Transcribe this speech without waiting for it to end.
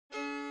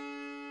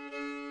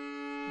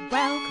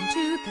Welcome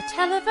to the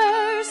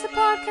Televerse, the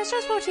podcast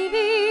just for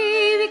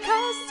TV.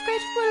 Because it's great,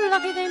 we're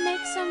lucky they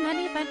make so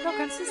many fine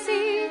programs to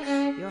see.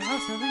 Your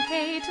hosts Noel and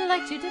Kate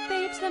like to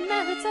debate the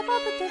merits of all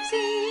that they've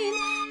seen.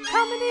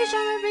 Comedy,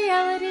 genre,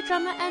 reality,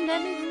 drama, and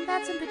anything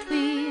that's in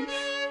between.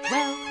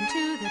 Welcome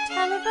to the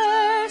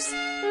Televerse.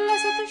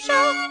 Let's get the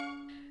show.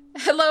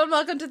 Hello and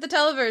welcome to the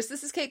Televerse.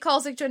 This is Kate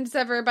Kalsick, joined as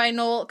ever by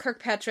Noel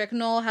Kirkpatrick.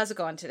 Noel, how's it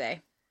going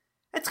today?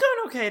 It's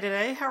going okay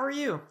today. How are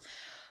you?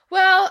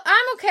 Well,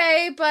 I'm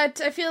okay,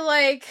 but I feel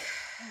like,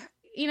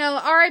 you know,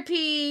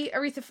 R.I.P.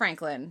 Aretha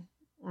Franklin,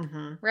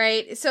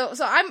 right? So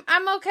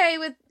I'm okay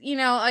with, you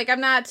know, like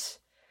I'm not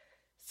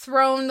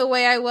thrown the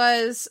way I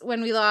was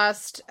when we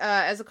lost,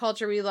 as a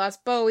culture, we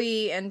lost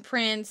Bowie and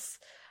Prince.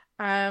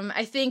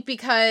 I think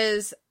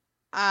because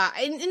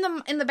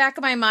in the back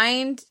of my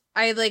mind,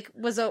 I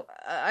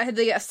had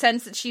the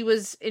sense that she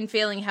was in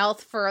failing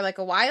health for like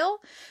a while.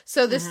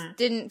 So this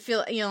didn't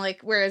feel, you know,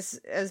 like, whereas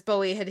as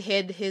Bowie had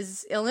hid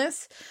his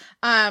illness.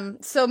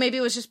 So maybe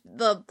it was just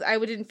I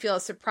didn't feel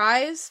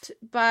surprised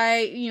by,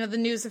 you know, the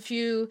news a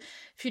few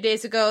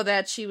days ago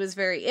that she was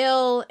very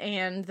ill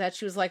and that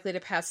she was likely to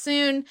pass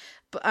soon.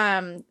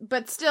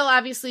 But still,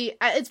 obviously,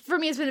 for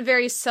me, it's been a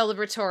very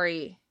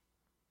celebratory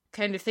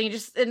kind of thing.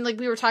 And like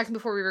we were talking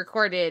before we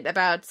recorded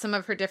about some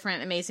of her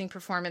different amazing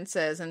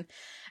performances, and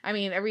I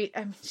mean,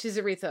 she's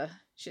Aretha.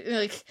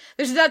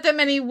 There's not that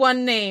many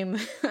one name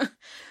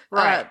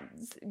right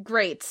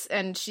greats,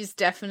 and she's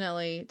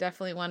definitely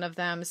one of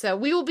them. So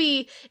we will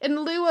be, in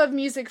lieu of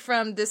music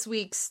from this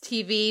week's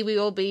TV, we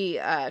will be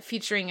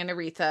featuring an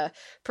Aretha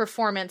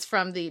performance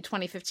from the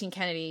 2015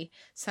 Kennedy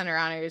Center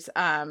Honors,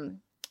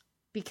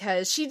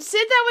 because she did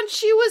that when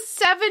she was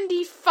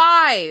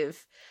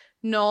 75.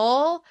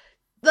 Noel,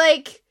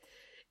 like,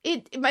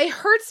 it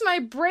hurts my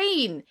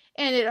brain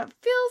and it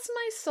fills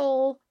my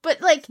soul, but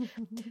like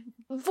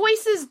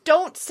voices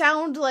don't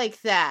sound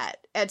like that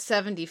at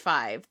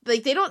 75.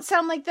 Like, they don't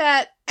sound like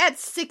that at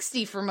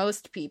 60 for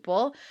most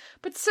people,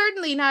 but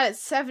certainly not at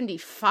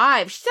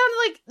 75. She sounded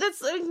like,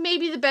 that's like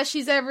maybe the best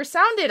she's ever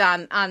sounded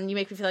on You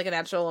Make Me Feel Like a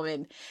Natural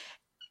Woman.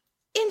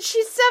 And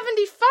she's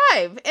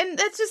 75. And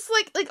that's just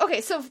like,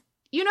 okay, so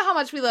you know how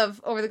much we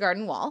love Over the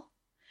Garden Wall.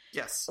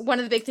 Yes. One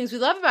of the big things we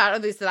love about, or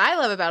at least that I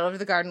love about Over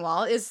the Garden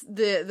Wall, is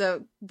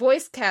the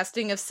voice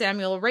casting of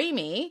Samuel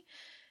Ramey,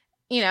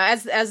 you know,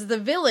 as the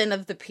villain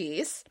of the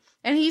piece.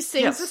 And he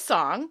sings a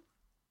song,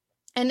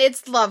 and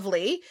it's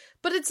lovely,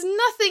 but it's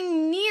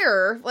nothing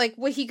near like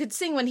what he could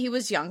sing when he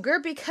was younger,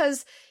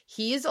 because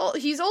he's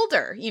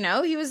older, you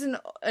know? He was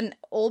an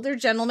older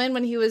gentleman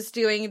when he was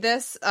doing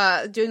this,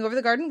 doing Over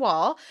the Garden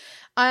Wall.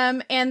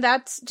 And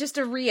that's just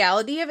a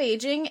reality of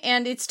aging,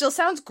 and it still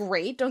sounds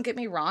great, don't get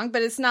me wrong,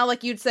 but it's not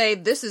like you'd say,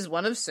 this is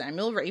one of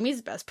Samuel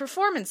Ramey's best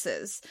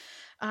performances.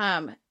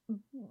 But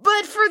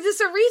for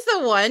this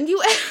Aretha one,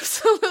 you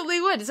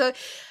absolutely would. So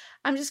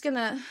I'm just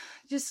gonna,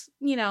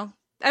 you know,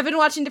 I've been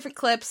watching different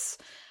clips.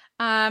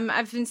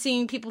 I've been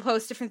seeing people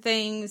post different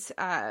things,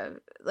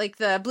 like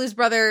the Blues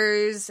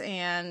Brothers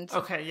and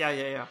okay,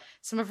 yeah.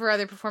 some of her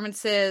other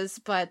performances.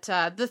 But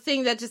the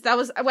thing that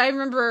I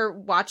remember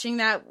watching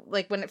that,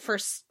 like when it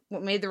first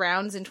made the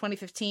rounds in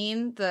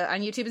 2015, on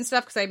YouTube and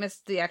stuff, because I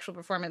missed the actual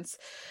performance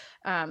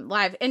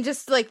live, and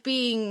just like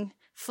being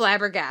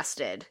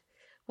flabbergasted.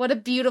 What a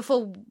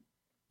beautiful,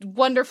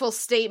 wonderful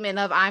statement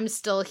of I'm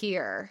still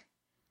here.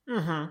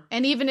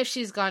 And even if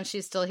she's gone,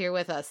 she's still here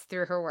with us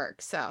through her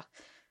work. So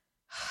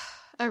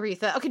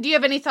Aretha. Okay, do you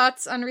have any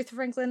thoughts on Aretha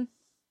Franklin?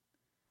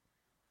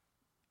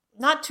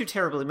 Not too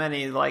terribly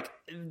many. Like,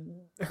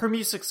 her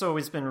music's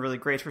always been really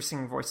great. Her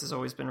singing voice has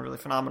always been really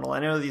phenomenal. I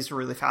know these are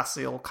really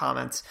facile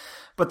comments,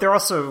 but they're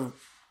also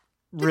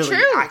really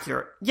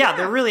accurate. Yeah,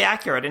 they're really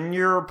accurate. And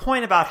your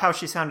point about how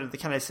she sounded at the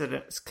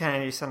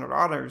Kennedy Center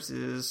Honors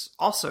is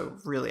also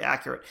really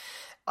accurate.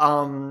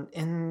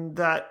 In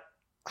that,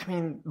 I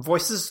mean,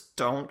 voices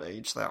don't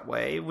age that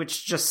way,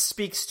 which just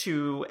speaks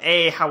to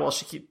A, how well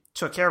she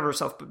took care of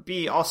herself, but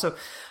B, also,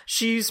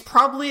 she's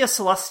probably a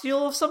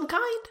celestial of some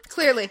kind.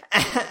 Clearly.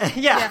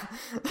 Yeah.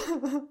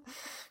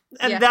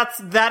 And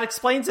that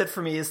explains it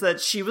for me, is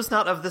that she was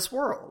not of this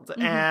world,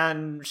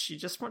 and she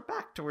just went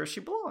back to where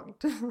she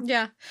belonged.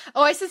 Yeah.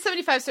 Oh, I said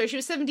 75, sorry. She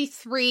was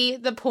 73.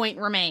 The point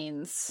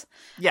remains.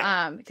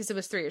 Yeah. Because it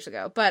was 3 years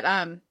ago. But,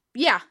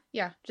 yeah.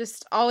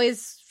 Just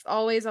always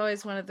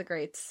one of the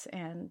greats.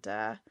 And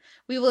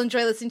we will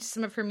enjoy listening to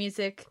some of her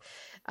music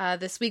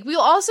this week.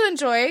 We'll also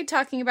enjoy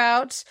talking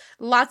about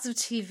lots of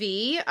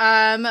TV.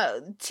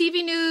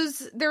 TV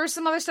news, there was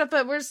some other stuff,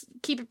 but we'll just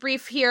keep it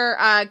brief here.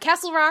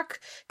 Castle Rock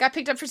got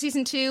picked up for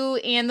season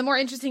 2, and the more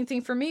interesting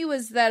thing for me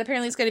was that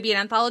apparently it's going to be an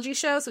anthology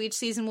show, so each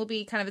season will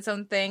be kind of its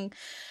own thing.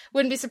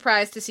 Wouldn't be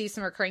surprised to see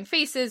some recurring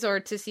faces or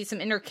to see some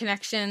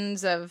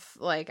interconnections of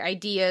like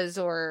ideas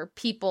or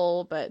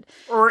people, but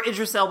or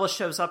Idris Elba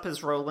shows up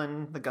as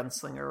Roland the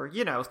gunslinger,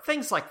 you know,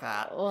 things like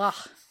that. Ugh.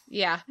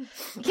 Yeah.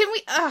 Can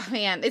we? Oh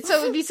man, it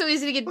would be so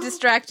easy to get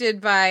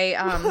distracted by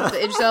the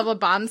Idris Elba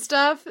Bond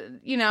stuff,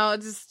 you know.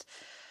 Just,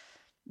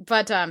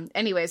 but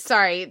anyways,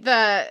 sorry.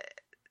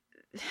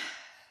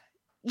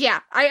 Yeah,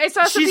 I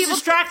saw some people... She's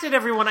distracted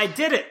everyone, I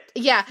did it!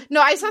 Yeah, no,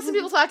 I saw some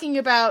people talking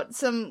about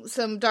some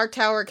Dark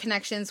Tower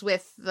connections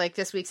with, like,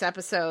 this week's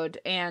episode,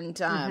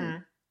 and,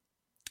 I'm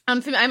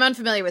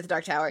unfamiliar with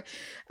Dark Tower,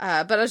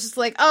 but I was just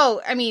like,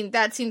 oh, I mean,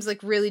 that seems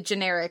like really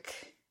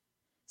generic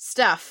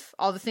stuff.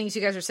 All the things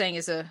you guys are saying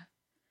is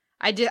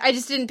I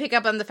just didn't pick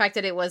up on the fact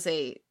that it was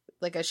a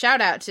shout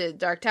out to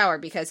Dark Tower,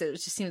 because it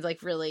just seemed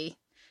like really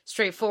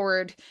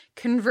straightforward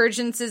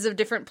convergences of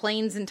different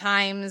planes and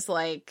times,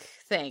 like,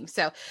 thing.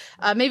 So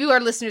maybe our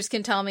listeners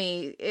can tell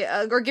me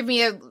or give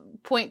me a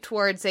point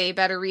towards a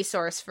better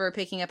resource for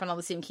picking up on all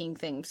the Stephen King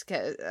things,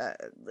 cause,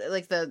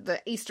 like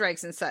the Easter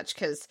eggs and such,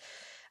 because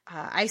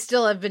I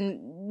still have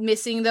been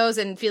missing those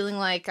and feeling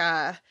like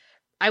I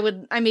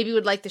maybe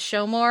would like the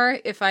show more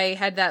if I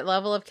had that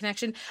level of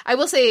connection. I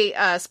will say,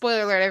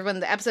 spoiler alert, everyone,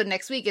 the episode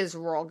next week is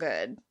real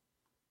good.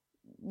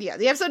 Yeah,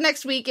 the episode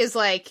next week is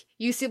like,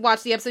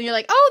 watch the episode and you're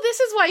like, oh, this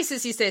is why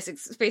Sissy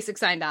Spacek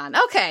signed on.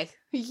 Okay,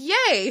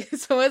 yay!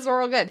 So it's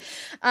real good.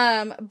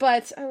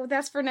 But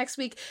that's for next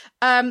week.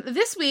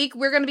 This week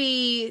we're going to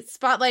be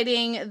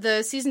spotlighting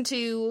the season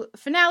 2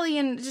 finale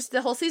and just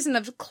the whole season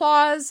of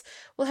Claws.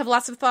 We'll have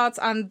lots of thoughts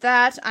on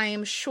that, I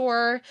am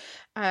sure.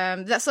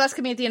 So that's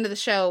coming at the end of the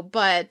show.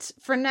 But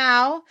for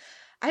now,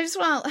 I just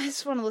want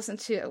to listen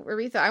to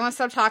Aretha. I want to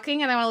stop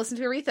talking and I want to listen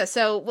to Aretha.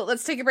 So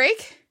let's take a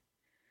break.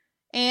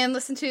 And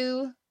let's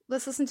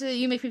listen to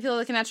You Make Me Feel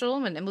Like a Natural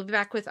Woman, and we'll be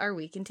back with our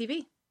week in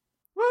TV.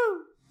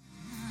 Woo!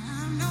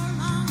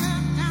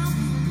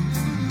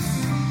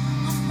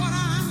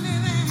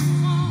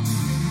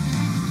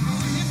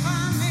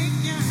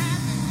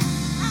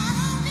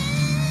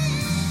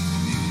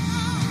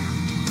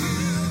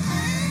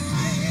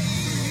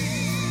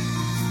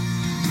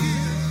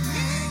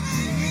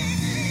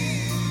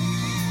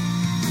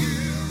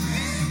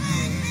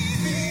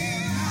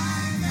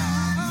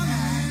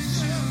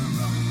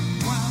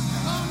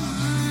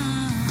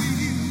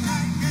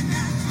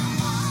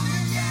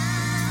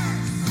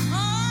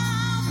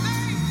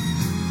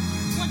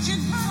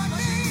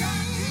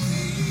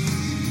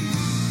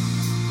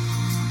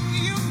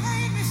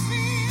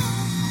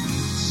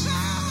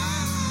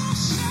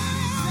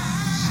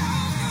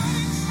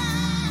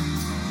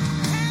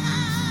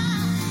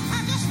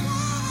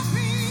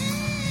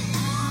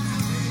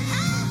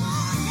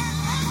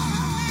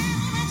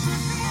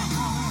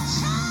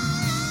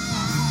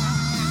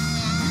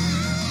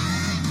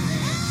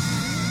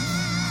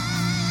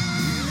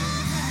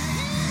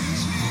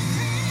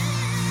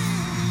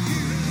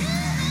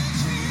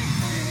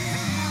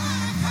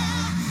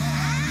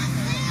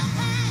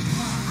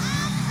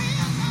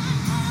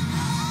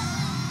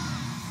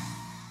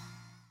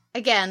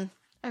 Again,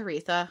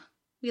 Aretha.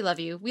 We love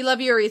you. We love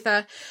you,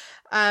 Aretha.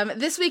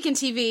 This week in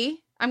TV,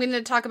 I'm going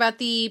to talk about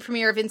the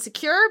premiere of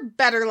Insecure,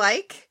 Better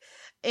Like,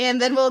 and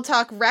then we'll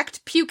talk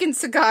Wrecked, Puke and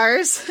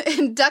Cigars,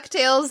 and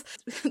DuckTales,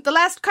 The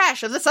Last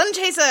Crash of the Sun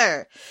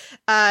Chaser.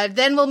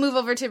 Then we'll move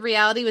over to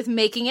reality with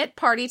Making It,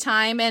 Party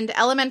Time, and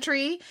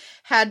Elementary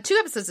had 2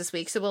 episodes this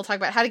week, so we'll talk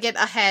about How to Get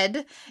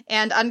Ahead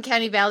and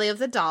Uncanny Valley of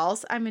the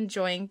Dolls. I'm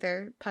enjoying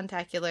their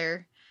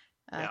puntacular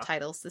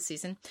titles this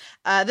season.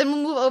 Then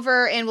we'll move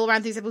over and we'll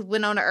round things up with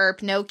Winona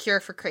Earp, No Cure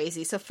for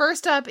Crazy. So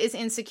first up is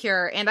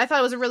Insecure, and I thought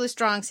it was a really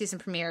strong season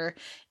premiere.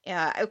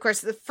 Of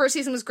course, the first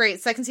season was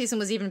great. Second season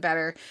was even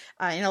better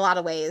in a lot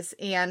of ways.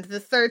 And the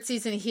third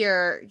season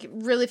here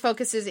really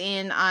focuses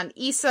in on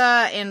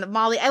Issa and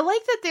Molly. I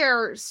like that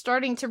they're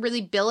starting to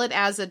really bill it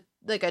as a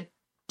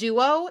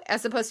duo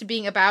as opposed to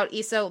being about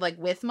Issa like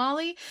with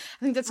Molly.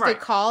 I think that's a good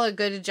call, a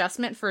good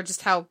adjustment for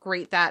just how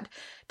great that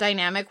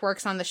dynamic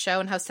works on the show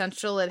and how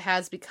central it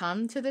has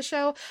become to the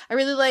show. I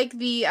really like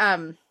the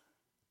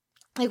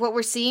like what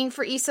we're seeing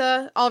for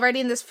Issa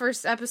already in this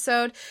first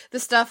episode. The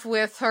stuff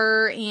with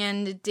her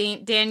and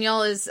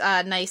Daniel is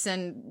nice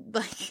and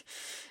like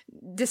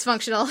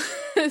dysfunctional.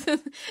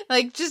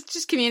 Like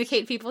just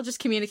communicate, people, just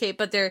communicate,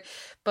 but they're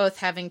both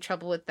having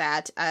trouble with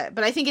that.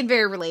 But I think in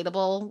very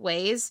relatable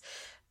ways.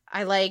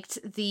 I liked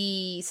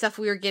the stuff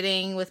we were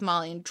getting with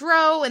Molly and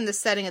Dro, and the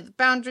setting of the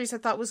boundaries I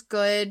thought was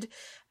good.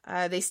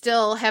 They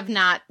still have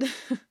not,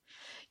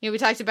 we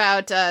talked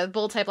about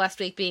Bold Type last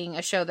week being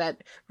a show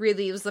that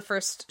really was the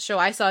first show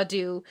I saw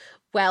do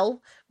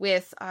well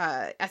with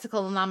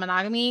ethical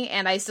non-monogamy,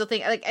 and I still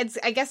think,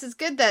 I guess it's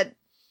good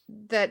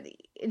that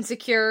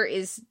Insecure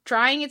is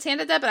trying its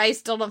hand at that, but I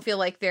still don't feel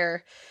like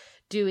they're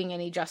doing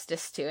any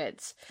justice to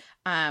it.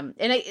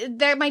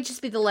 That might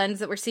just be the lens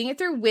that we're seeing it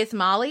through with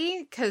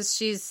Molly, because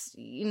she's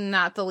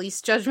not the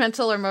least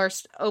judgmental or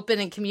most open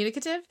and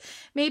communicative,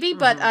 maybe.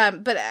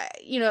 Mm-hmm. But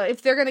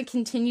if they're going to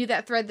continue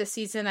that thread this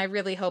season, I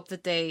really hope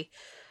that they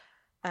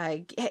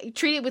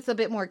treat it with a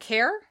bit more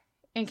care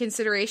and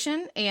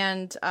consideration,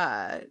 and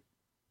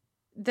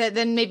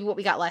than maybe what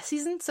we got last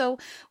season. So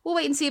we'll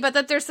wait and see about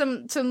that. There's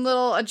some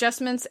little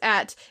adjustments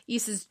at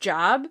Issa's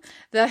job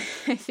that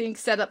I think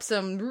set up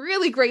some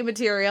really great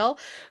material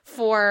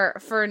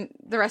for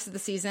the rest of the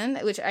season,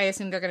 which I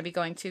assume they're going to be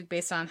going to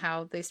based on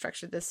how they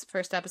structured this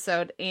first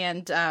episode.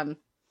 And the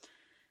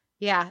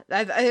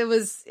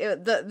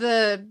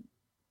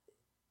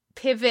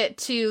pivot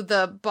to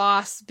the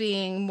boss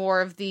being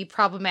more of the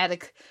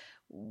problematic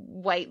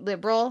white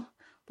liberal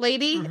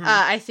lady,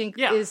 I think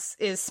is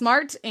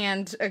smart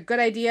and a good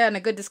idea and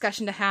a good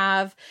discussion to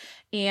have.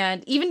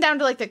 And even down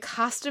to like the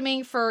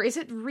costuming for, is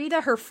it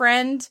Rita, her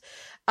friend?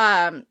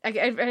 I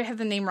have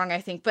the name wrong, I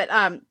think, but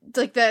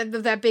like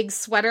that big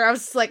sweater, I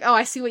was just like, oh,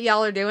 I see what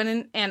y'all are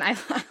doing, and I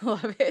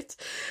love it.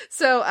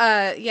 So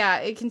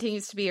it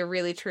continues to be a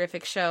really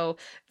terrific show,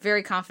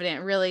 very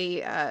confident,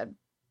 really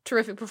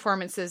terrific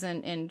performances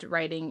in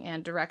writing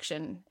and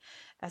direction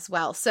as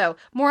well. So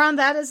more on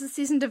that as the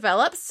season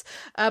develops.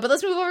 But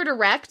let's move over to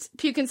Wrecked,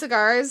 Puke and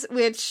Cigars,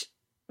 which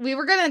we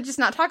were going to just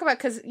not talk about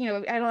because, I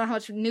don't know how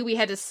much new we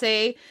had to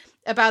say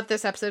about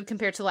this episode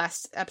compared to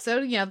last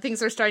episode.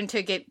 Things are starting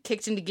to get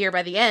kicked into gear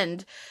by the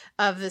end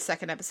of the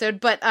second episode.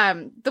 But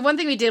the one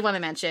thing we did want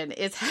to mention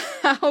is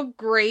how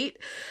great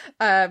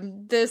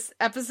this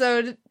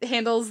episode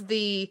handles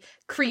the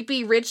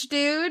creepy rich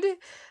dude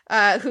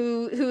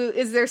who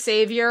is their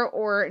savior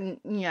or,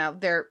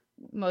 their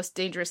most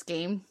dangerous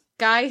game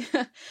guy.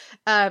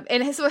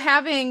 And so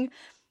having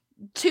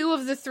two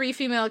of the three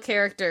female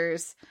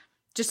characters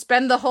just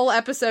spend the whole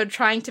episode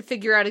trying to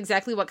figure out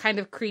exactly what kind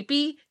of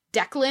creepy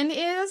Declan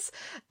is,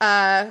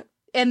 and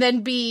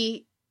then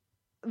be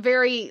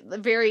very,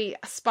 very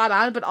spot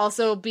on, but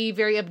also be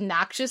very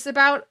obnoxious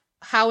about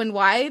how and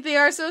why they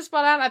are so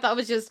spot on. I thought it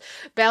was just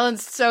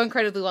balanced so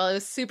incredibly well. It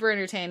was super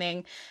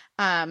entertaining.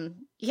 And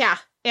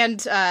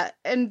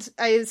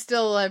I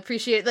still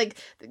appreciate like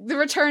the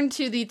return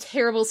to the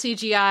terrible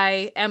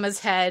CGI Emma's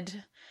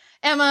head.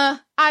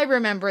 Emma, I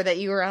remember that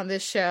you were on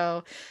this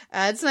show.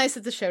 It's nice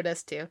that the show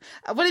does too.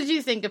 What did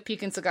you think of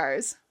Puke and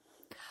Cigars?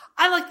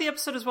 I liked the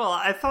episode as well.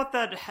 I thought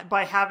that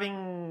by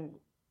having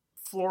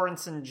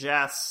Florence and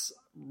Jess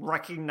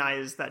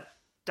recognize that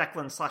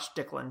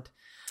Declan/Dickland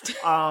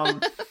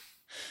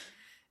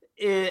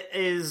it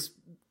is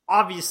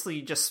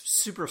obviously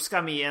just super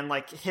scummy and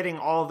like hitting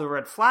all the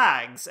red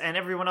flags, and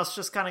everyone else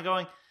just kind of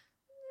going,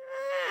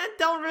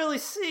 don't really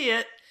see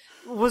it,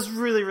 was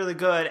really, really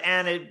good.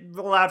 And it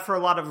allowed for a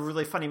lot of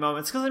really funny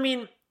moments. Because, I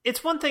mean,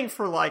 it's one thing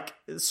for like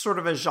sort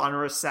of a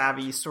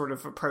genre-savvy sort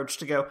of approach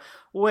to go,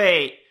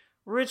 wait,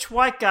 rich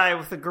white guy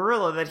with a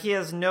gorilla that he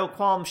has no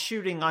qualm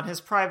shooting on his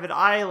private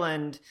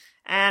island,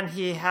 and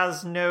he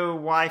has no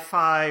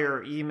Wi-Fi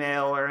or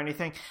email or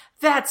anything.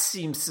 That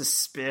seems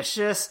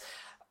suspicious.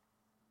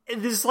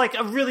 This is like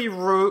a really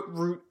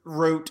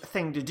rote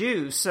thing to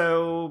do.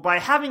 So by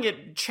having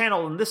it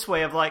channeled in this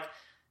way of like,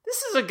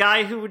 this is a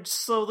guy who would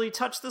slowly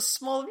touch the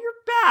small of your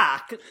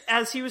back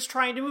as he was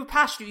trying to move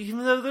past you,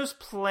 even though there's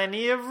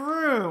plenty of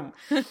room,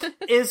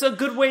 is a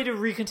good way to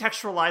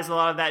recontextualize a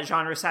lot of that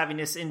genre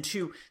savviness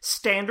into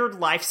standard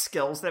life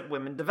skills that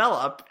women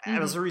develop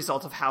as a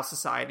result of how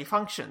society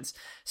functions.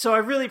 So I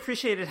really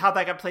appreciated how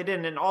that got played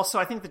in. And also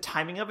I think the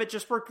timing of it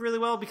just worked really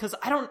well because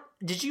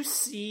did you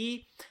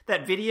see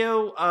that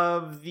video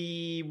of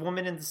the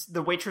woman in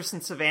the waitress in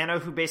Savannah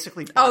who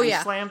basically body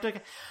slammed?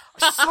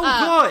 So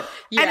good.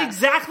 Yeah. And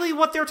exactly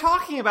what they're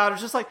talking about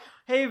is just like,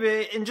 hey,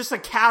 babe, and just a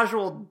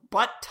casual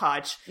butt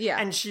touch. Yeah.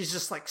 And she's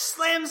just like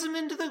slams him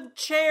into the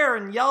chair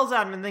and yells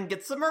at him and then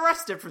gets him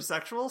arrested for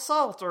sexual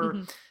assault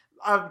or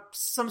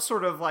some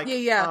sort of like,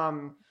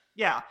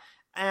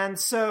 And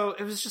so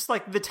it was just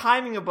like the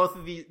timing of both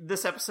of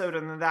this episode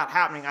and then that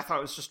happening, I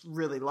thought was just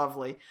really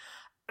lovely.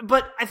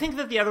 But I think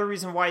that the other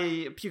reason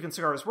why Puke and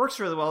Cigars works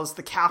really well is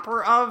the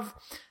capper of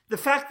the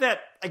fact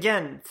that,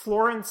 again,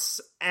 Florence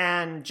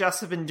and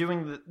Jess have been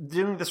doing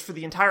this for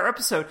the entire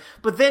episode,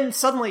 but then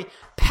suddenly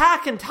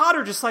Pac and Todd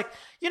are just like,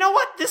 you know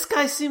what? This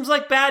guy seems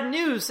like bad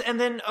news. And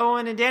then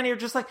Owen and Danny are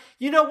just like,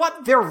 you know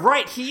what? They're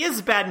right. He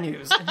is bad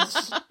news. And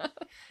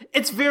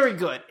it's very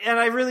good. And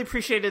I really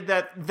appreciated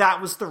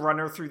that was the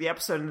runner through the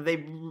episode, and they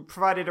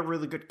provided a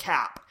really good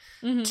cap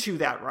to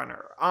that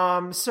runner.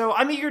 So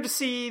I'm eager to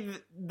see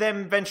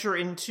them venture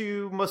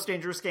into Most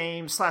Dangerous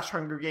Games /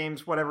 Hunger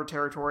Games, whatever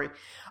territory,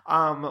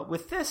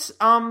 with this.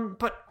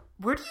 But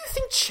where do you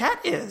think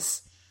Chet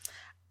is?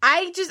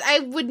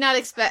 I would not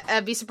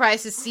be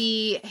surprised to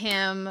see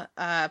him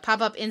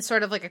pop up in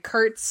sort of like a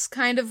Kurtz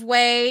kind of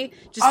way,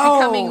 just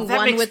becoming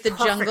one with the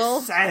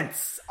jungle.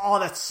 Sense. Oh,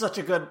 that's such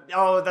a good.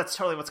 Oh, that's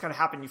totally what's going to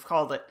happen. You've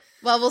called it.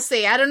 Well, we'll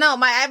see. I don't know.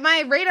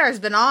 My radar's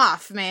been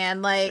off,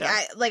 man. Like,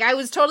 yeah. I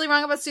was totally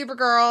wrong about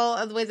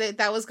Supergirl, the way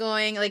that was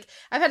going. Like,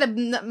 I've had a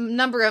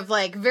number of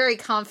like very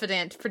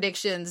confident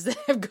predictions that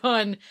have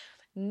gone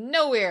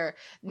nowhere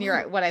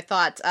near what I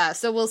thought.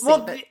 So we'll see.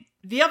 Well,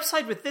 the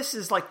upside with this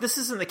is, like, this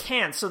is in the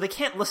can, so they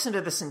can't listen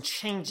to this and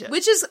change it.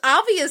 Which is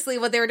obviously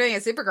what they were doing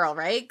at Supergirl,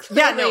 right?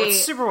 Clearly, yeah, no,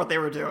 it's super what they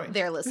were doing.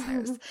 Their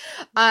listeners.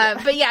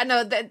 But yeah,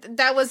 no,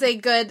 that was a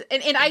good...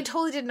 And I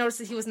totally didn't notice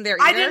that he wasn't there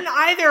either. I didn't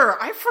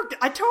either.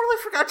 I totally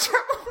forgot Chet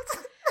was...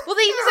 Well,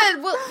 they even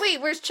said, well,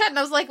 wait, where's Chet? And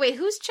I was like, wait,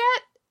 who's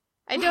Chet?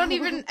 I don't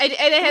even... I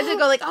had to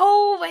go like,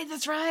 oh, wait,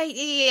 that's right.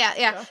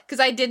 Yeah.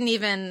 Because I didn't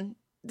even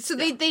So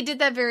they did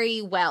that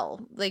very well,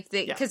 like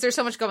because there's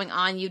so much going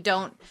on, you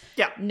don't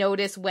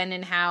notice when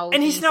and how.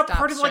 And he's not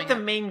part of like the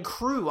main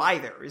crew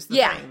either. Is the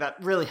thing that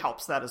really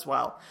helps that as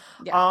well.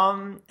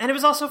 Yeah. And it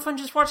was also fun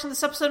just watching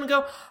this episode and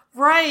go,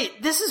 right,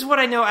 this is what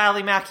I know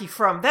Ally Mackey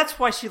from. That's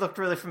why she looked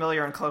really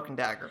familiar in Cloak and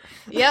Dagger.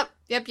 Yep.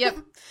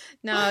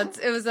 No,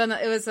 it was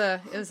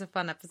a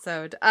fun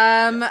episode.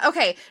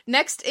 Okay,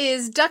 next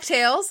is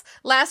DuckTales: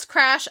 Last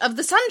Crash of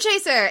the Sun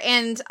Chaser,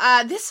 and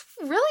this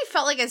really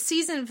felt like a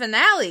season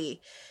finale.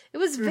 It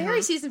was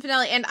very season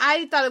finale, and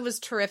I thought it was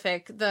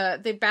terrific.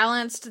 They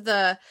balanced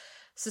the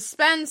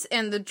suspense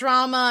and the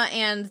drama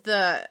and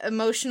the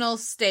emotional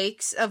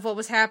stakes of what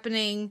was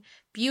happening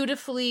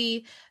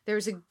beautifully.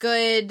 There's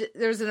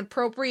an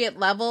appropriate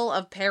level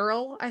of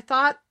peril, I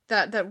thought,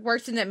 that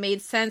worked and that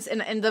made sense,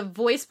 and the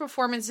voice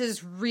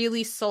performances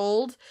really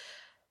sold.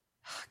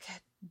 Oh,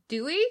 God.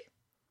 Dewey?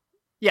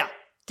 Yeah.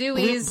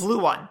 Dewey's blue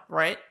one,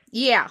 right?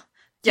 Yeah.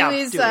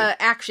 Dewey's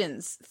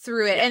actions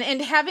through it. Yeah.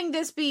 And having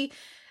this be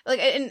like,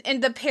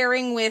 and the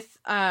pairing with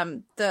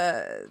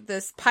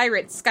this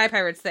Sky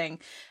Pirates thing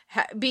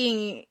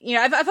being,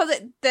 I felt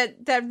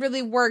that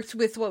really worked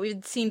with what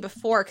we'd seen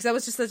before, because that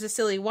was just such a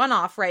silly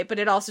one-off, right? But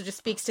it also just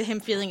speaks to him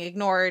feeling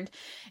ignored,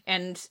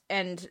 and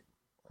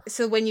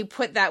so when you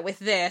put that with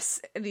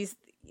this,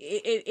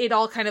 it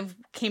all kind of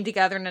came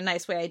together in a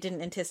nice way I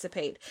didn't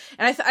anticipate.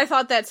 And I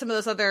thought that some of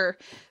those other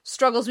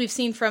struggles we've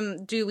seen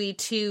from Dewey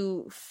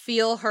to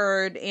feel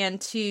heard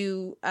and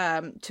to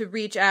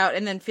reach out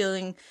and then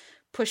feeling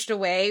pushed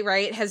away,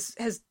 right,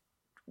 has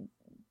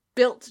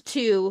built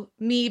to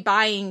me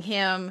buying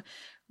him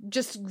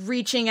just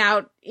reaching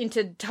out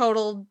into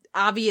total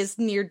obvious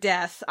near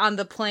death on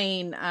the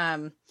plane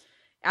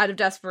out of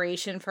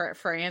desperation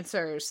for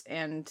answers,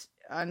 and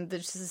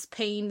there's this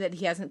pain that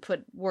he hasn't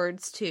put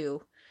words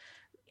to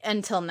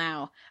until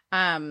now.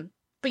 But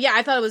yeah,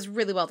 I thought it was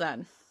really well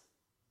done.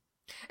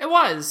 It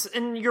was.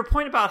 And your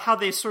point about how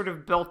they sort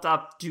of built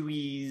up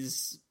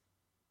Dewey's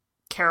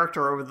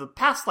character over the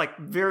past, like,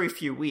 very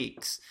few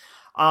weeks.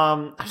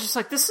 I was just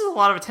like, this is a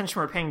lot of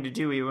attention we're paying to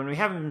Dewey when we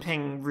haven't been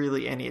paying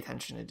really any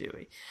attention to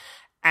Dewey.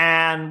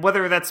 And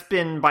whether that's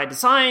been by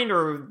design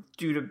or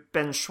due to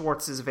Ben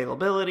Schwartz's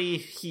availability,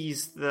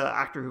 he's the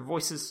actor who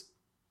voices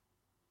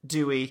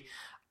Dewey.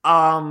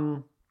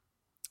 I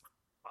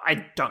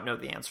don't know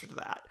the answer to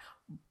that.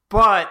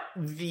 But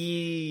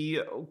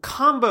the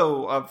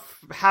combo of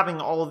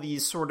having all of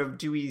these sort of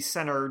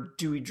Dewey-centered,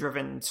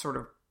 Dewey-driven sort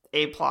of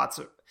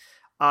A-plots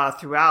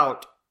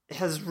throughout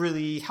has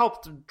really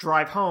helped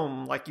drive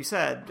home, like you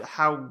said,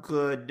 how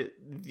good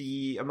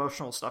the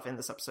emotional stuff in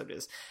this episode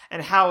is,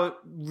 and how it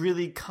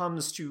really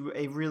comes to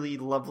a really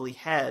lovely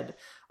head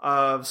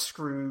of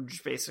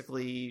Scrooge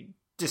basically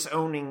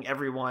disowning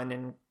everyone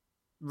and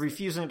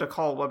refusing to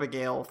call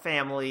Webbigail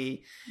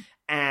family,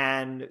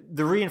 and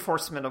the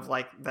reinforcement of,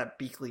 like, that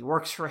Beakley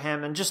works for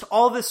him, and just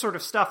all this sort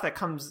of stuff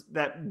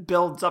that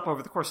builds up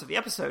over the course of the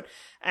episode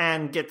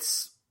and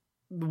gets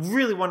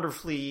really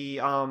wonderfully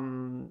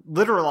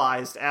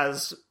literalized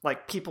as,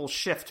 like, people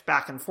shift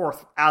back and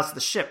forth as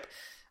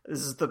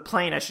the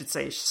plane, I should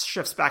say,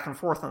 shifts back and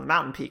forth on the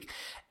mountain peak.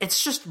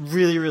 It's just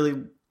really,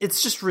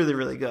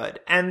 really good.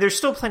 And there's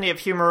still plenty of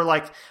humor,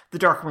 like the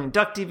Darkwing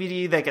Duck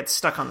DVD that gets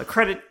stuck on the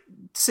credit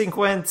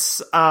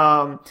sequence.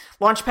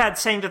 Launchpad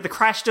saying that the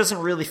crash doesn't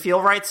really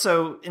feel right,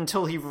 so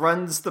until he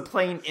runs the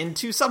plane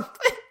into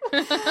something.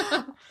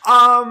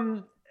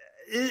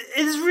 It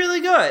is really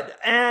good.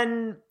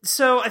 And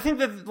so I think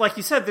that, like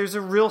you said, there's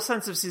a real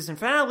sense of season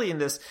finale in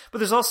this, but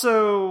there's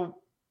also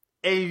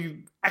a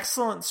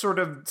excellent sort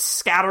of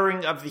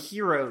scattering of the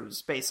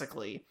heroes,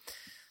 basically,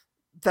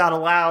 that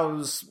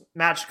allows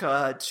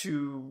Magica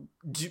to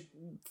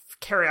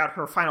carry out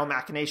her final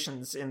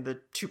machinations in the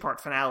 2-part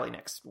finale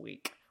next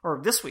week. Or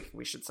this week,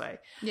 we should say.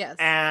 Yes.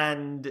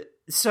 And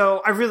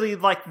so I really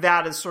like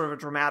that as sort of a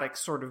dramatic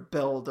sort of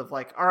build of,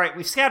 like, all right,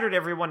 we've scattered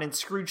everyone and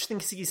Scrooge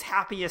thinks he's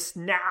happiest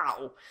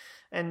now.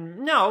 And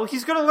no,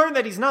 he's going to learn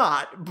that he's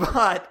not,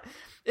 but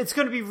it's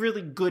going to be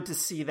really good to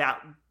see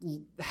that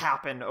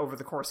happen over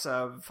the course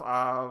of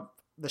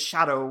the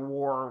Shadow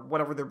War,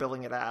 whatever they're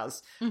billing it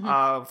as,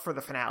 for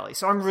the finale.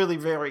 So I'm really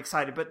very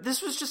excited. But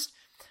this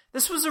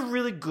was a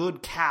really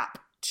good cap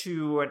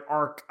to an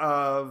arc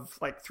of,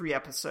 like, 3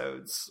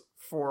 episodes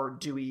for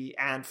Dewey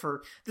and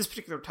for this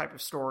particular type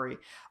of story.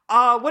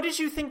 What did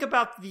you think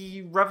about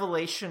the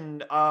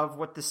revelation of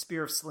what the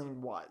Spear of Selene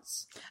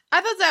was?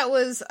 I thought that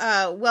was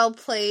well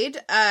played.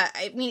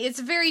 I mean, it's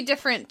very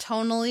different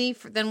tonally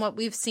than what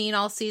we've seen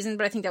all season,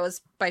 but I think that was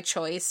by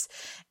choice.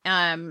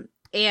 And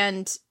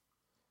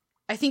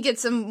I think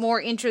it's a more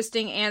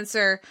interesting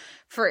answer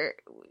for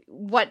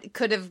what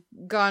could have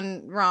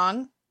gone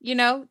wrong. You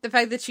know, the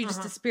fact that she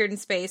just disappeared in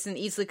space and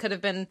easily could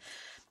have been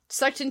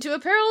sucked into a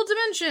parallel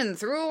dimension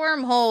through a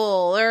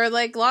wormhole, or,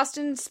 like, lost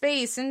in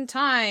space and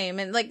time,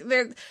 and, like,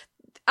 they're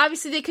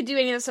obviously they could do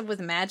any of that stuff with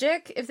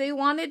magic if they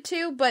wanted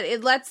to, but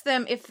it lets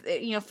them, if,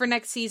 you know, for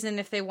next season,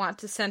 if they want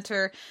to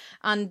center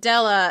on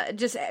Della,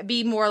 just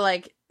be more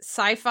like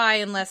sci-fi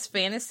and less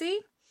fantasy.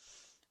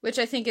 which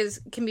I think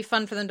can be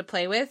fun for them to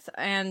play with.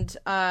 And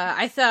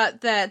I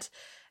thought that,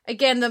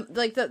 again,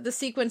 the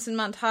sequence and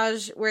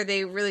montage where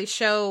they really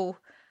show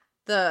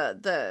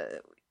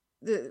the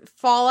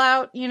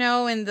fallout, you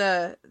know, and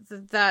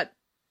that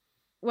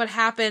what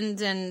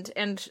happened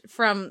and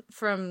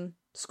from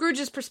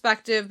Scrooge's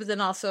perspective, but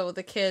then also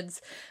the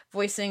kids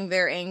voicing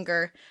their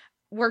anger,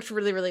 worked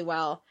really, really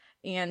well.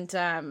 And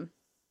I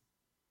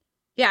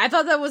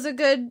thought that was a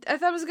good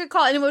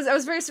call. And I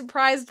was very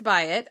surprised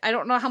by it. I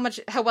don't know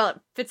how well it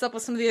fits up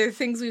with some of the other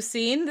things we've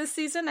seen this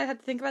season. I had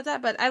to think about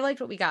that, but I liked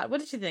what we got. What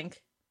did you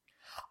think?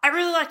 I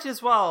really liked it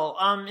as well.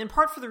 In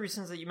part for the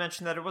reasons that you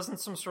mentioned, that it wasn't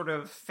some sort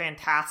of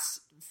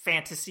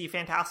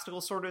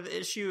fantastical sort of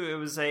issue. It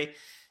was a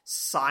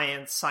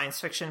science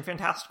fiction,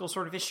 fantastical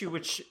sort of issue,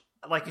 which,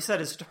 like you said,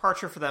 is a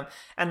departure for them,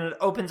 and it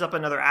opens up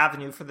another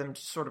avenue for them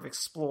to sort of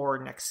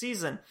explore next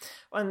season.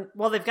 And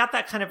while they've got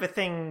that kind of a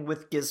thing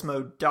with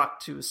Gizmo Duck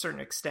to a certain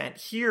extent,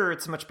 here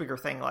it's a much bigger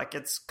thing. Like,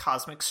 it's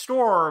Cosmic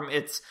Storm,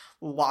 it's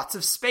lots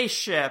of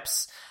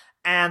spaceships,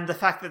 and the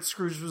fact that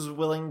Scrooge was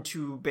willing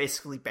to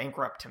basically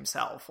bankrupt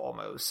himself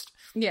almost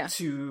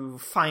to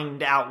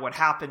find out what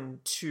happened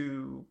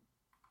to...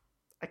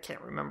 I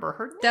can't remember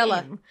her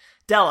name.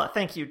 Della,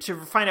 thank you.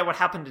 To find out what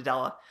happened to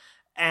Della.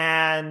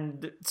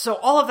 And so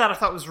all of that I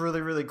thought was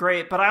really, really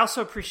great. But I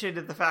also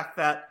appreciated the fact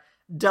that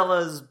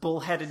Della's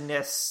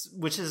bullheadedness,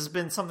 which has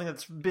been something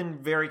that's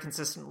been very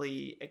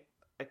consistently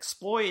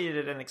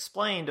exploited and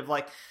explained, of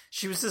like,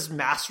 she was this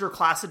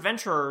masterclass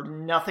adventurer,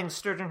 nothing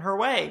stood in her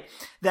way,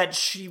 that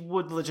she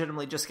would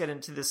legitimately just get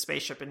into this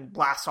spaceship and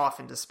blast off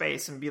into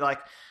space and be like,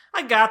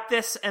 I got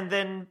this. And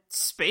then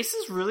space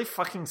is really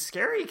fucking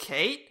scary,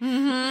 Kate.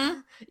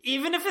 Mm-hmm.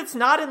 Even if it's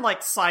not in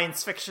like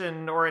science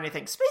fiction or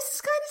anything, space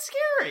is kind of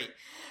scary.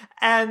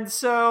 And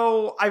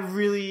so I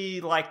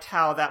really liked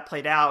how that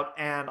played out.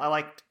 And I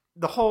liked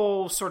the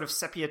whole sort of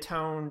sepia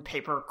tone,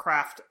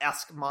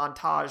 papercraft-esque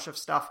montage of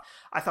stuff.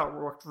 I thought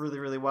worked really,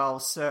 really well.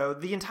 So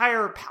the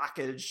entire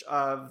package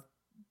of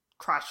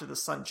Crash of the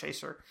Sun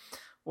Chaser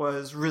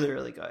was really,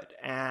 really good.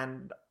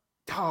 And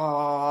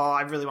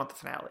I really want the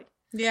finale.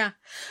 Yeah.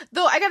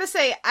 Though I gotta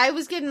say, I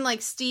was getting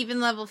like Steven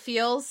level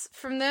feels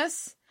from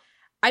this.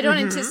 I don't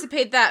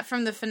anticipate that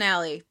from the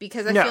finale,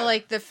 because I feel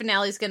like the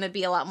finale is going to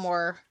be a lot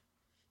more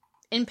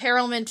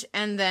imperilment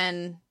and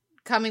then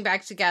coming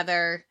back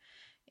together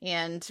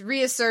and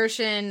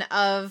reassertion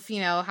of, you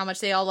know, how much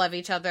they all love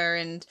each other,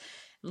 and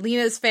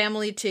Lena's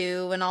family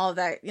too, and all of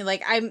that.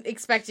 Like, I'm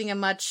expecting a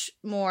much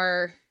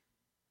more,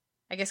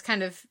 I guess,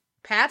 kind of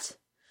pat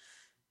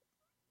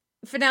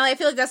finale. I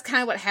feel like that's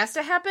kind of what has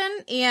to happen,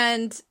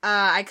 and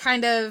I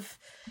kind of,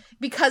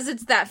 because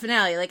it's that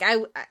finale, like,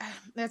 I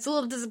that's a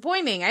little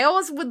disappointing. I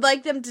always would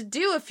like them to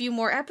do a few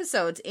more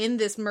episodes in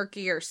this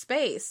murkier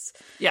space.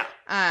 Yeah.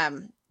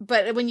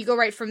 But when you go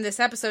right from this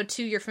episode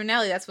to your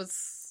finale, that's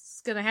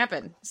what's gonna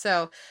happen.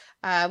 So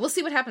we'll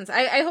see what happens.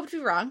 I hope to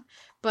be wrong,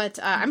 but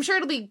I'm sure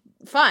it'll be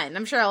fun.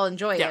 I'm sure I'll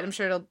enjoy it. I'm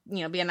sure it'll,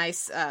 you know, be a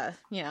nice,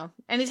 you know,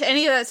 any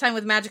of that time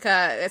with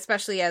Magica,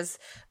 especially as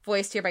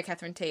voiced here by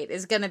Catherine Tate,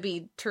 is gonna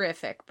be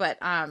terrific. But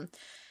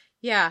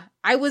yeah,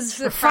 I was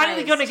surprised. We're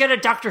finally gonna get a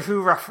Doctor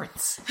Who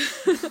reference.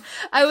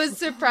 I was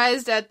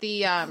surprised at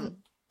the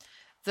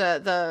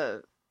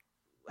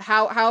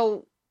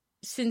how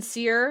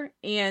sincere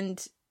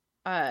and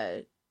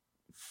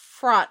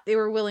fraught they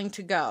were willing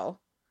to go.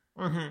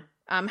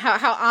 Mm-hmm.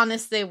 How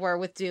honest they were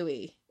with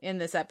Dewey in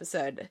this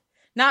episode.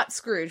 Not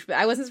Scrooge, but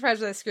I wasn't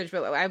surprised by Scrooge,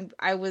 but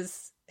I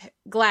was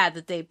glad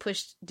that they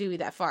pushed Dewey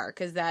that far,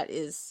 because that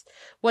is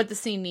what the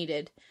scene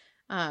needed,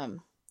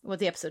 what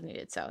the episode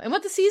needed, so, and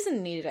what the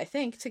season needed, I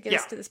think, to get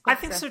us to this point.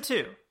 I think so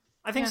too.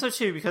 I think so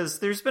too, because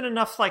there's been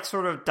enough like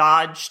sort of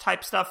Dodge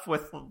type stuff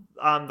with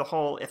the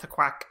whole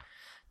Ithaquack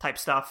type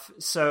stuff.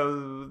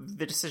 So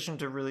the decision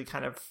to really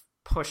kind of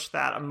push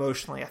that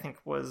emotionally, I think,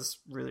 was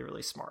really,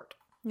 really smart.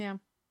 Yeah.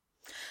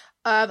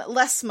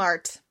 Less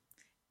smart,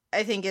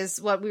 I think, is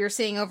what we were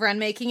seeing over on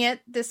Making It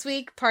this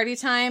week, Party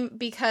Time,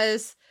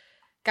 because,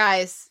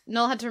 guys,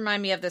 Noel had to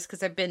remind me of this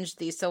because I binged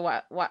these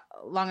so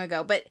long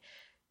ago, but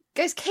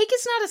guys, cake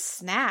is not a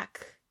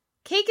snack.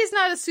 Cake is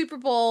not a Super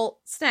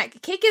Bowl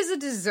snack. Cake is a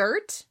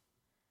dessert.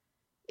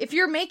 If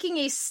you're making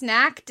a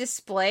snack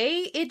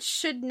display, it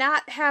should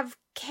not have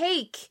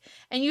cake,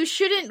 and you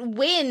shouldn't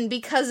win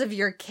because of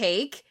your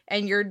cake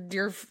and your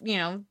you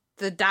know,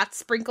 the dot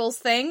sprinkles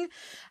thing.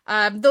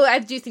 Though I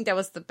do think that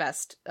was the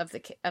best of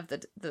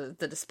the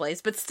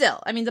displays, but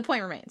still, I mean, the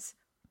point remains.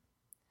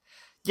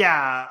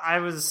 Yeah,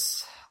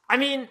 I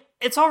mean,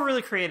 it's all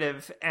really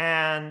creative,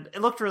 and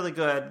it looked really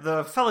good.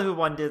 The fellow who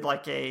won did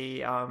like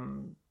a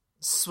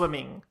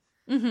swimming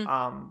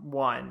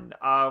one,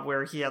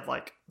 where he had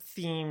like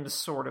themed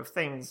sort of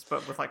things,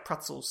 but with like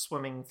pretzels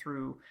swimming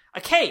through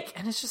a cake.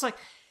 And it's just like,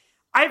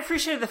 I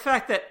appreciated the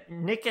fact that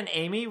Nick and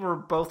Amy were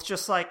both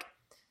just like,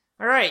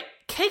 All right,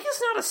 cake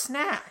is not a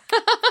snack.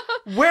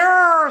 Where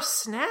are our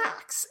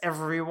snacks,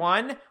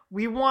 everyone?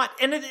 We want,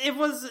 and it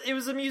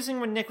was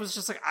amusing when Nick was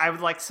just like, I would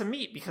like some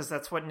meat, because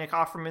that's what Nick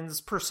Offerman's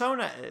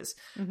persona is.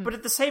 Mm-hmm. But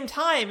at the same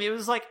time, it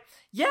was like,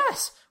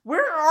 yes,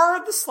 where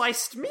are the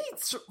sliced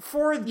meats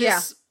for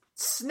this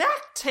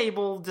snack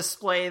table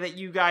display that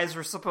you guys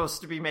are supposed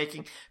to be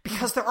making?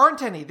 Because there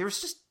aren't any. There's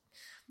just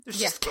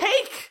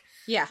cake.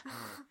 Yeah.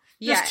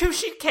 There's 2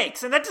 sheet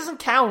cakes, and that doesn't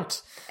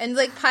count. And,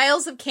 like,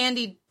 piles of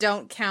candy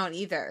don't count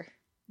either.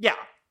 Yeah.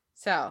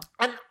 So.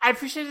 And I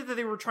appreciated that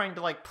they were trying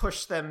to, like,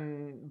 push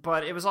them,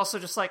 but it was also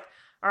just like,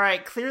 all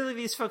right, clearly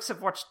these folks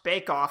have watched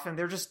Bake Off, and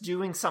they're just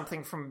doing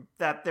something from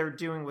that they're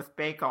doing with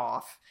Bake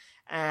Off.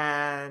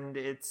 And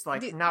it's,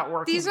 like, not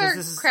working. These are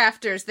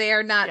crafters. They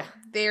are not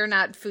They are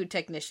not food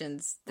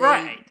technicians.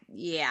 Right.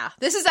 Yeah.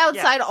 This is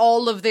outside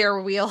all of their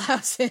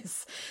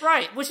wheelhouses.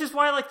 Right. Which is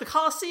why, like, the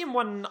Coliseum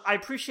one I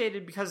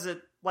appreciated because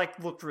it, like,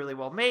 looked really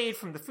well made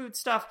from the food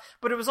stuff,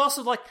 but it was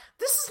also like,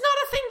 this is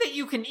not a thing that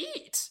you can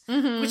eat,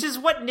 which is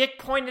what Nick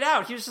pointed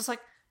out. He was just like,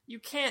 you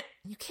can't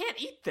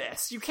eat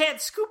this. You can't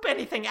scoop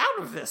anything out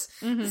of this.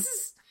 Mm-hmm.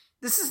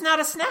 This is not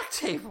a snack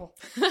table.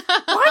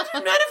 Why do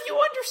none of you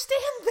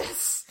understand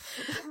this?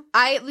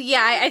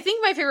 I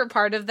think my favorite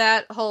part of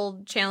that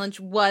whole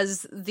challenge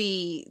was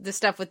the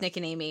stuff with Nick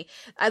and Amy.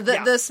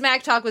 The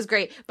smack talk was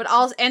great, but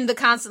also, and the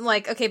constant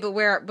like, okay, but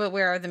where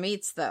are the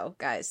meats though,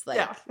 guys?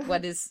 Like,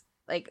 what is,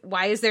 like,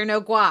 why is there no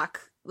guac?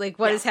 Like,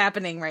 what is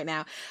happening right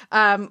now?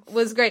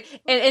 Was great.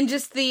 And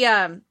just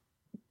yes,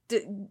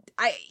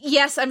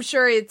 I'm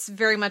sure it's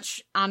very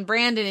much on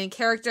brand and in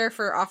character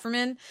for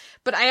Offerman,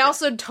 but I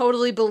also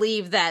totally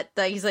believe that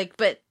he's like,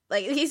 but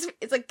like,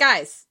 it's like,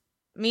 guys,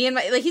 me and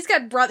my, like, he's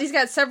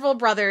got several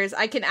brothers.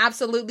 I can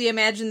absolutely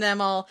imagine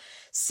them all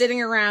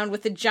sitting around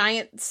with a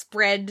giant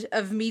spread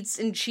of meats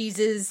and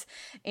cheeses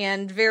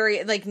and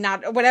very, like,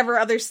 not whatever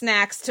other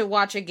snacks to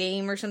watch a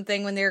game or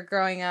something when they're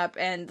growing up.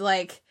 And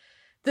like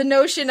the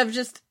notion of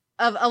just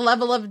of a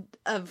level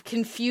of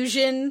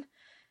confusion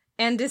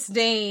and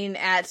disdain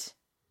at,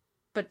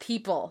 but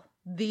people,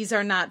 these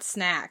are not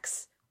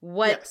snacks.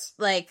 What,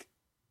 like,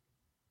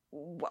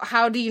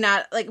 how do you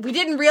not, like, we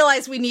didn't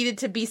realize we needed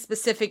to be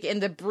specific in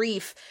the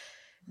brief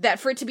that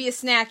for it to be a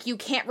snack, you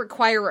can't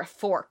require a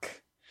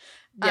fork.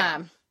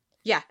 That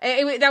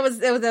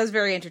was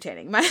very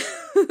entertaining.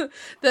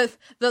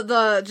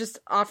 The just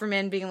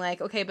Offerman being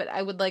like, okay, but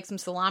I would like some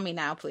salami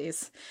now,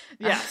 please.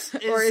 Yes.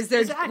 Or is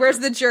there, where's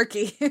the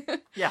jerky?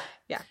 Yeah.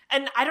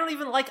 And I don't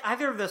even like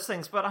either of those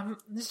things, but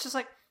it's just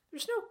like,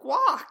 there's no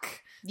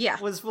guac.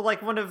 Yeah. Was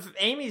like one of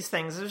Amy's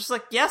things. It was just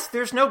like, yes,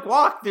 there's no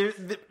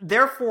guac.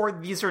 Therefore,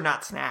 these are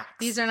not snacks.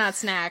 These are not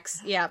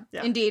snacks. Yeah.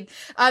 Indeed.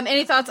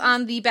 Any thoughts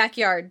on the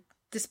backyard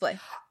display?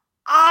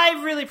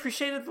 I really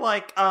appreciated,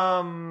 like,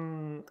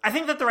 I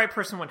think that the right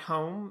person went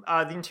home.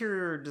 The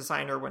interior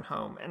designer went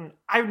home. And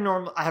I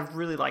have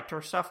really liked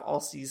her stuff all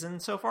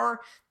season so far.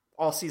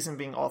 All season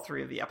being all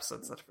 3 of the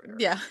episodes that I've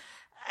heard. Yeah.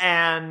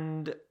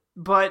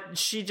 But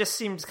she just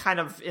seemed kind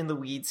of in the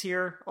weeds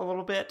here a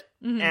little bit.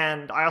 Mm-hmm.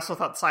 And I also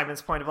thought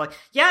Simon's point of like,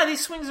 yeah, these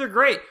swings are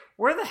great.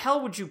 Where the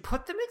hell would you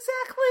put them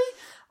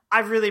exactly? I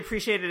really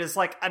appreciate it as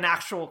like an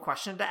actual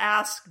question to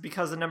ask,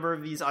 because a number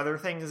of these other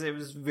things, it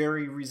was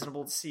very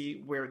reasonable to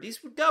see where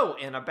these would go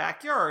in a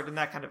backyard and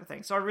that kind of a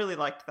thing. So I really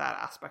liked that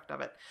aspect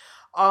of it.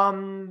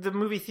 The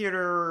movie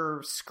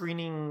theater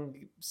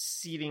screening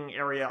seating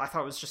area I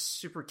thought was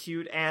just super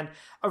cute and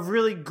a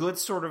really good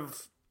sort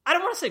of, I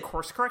don't want to say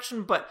course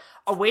correction, but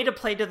a way to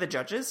play to the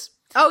judges.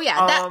 Oh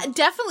yeah, that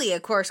definitely a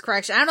course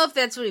correction. I don't know if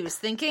that's what he was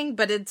thinking,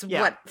 but it's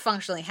what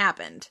functionally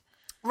happened.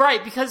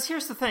 Right, because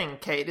here's the thing,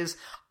 Kate, is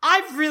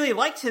I've really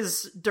liked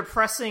his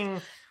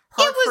depressing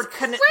Hartford.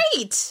 It was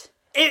great!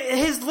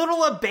 His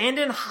little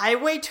abandoned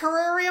highway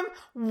terrarium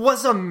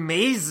was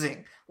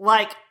amazing.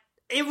 Like,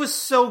 it was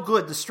so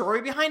good. The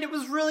story behind it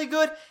was really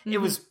good. Mm-hmm.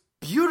 It was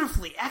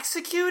beautifully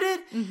executed.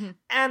 Mm-hmm.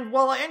 And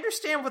while I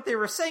understand what they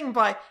were saying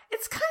by,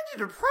 it's kind of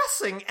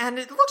depressing, and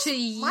it looks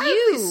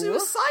mildly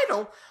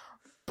suicidal,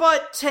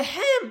 but to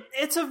him,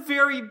 it's a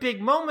very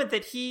big moment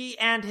that he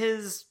and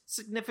his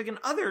significant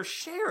other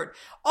shared.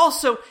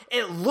 Also,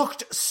 it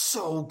looked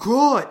so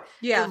good.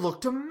 Yeah. It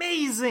looked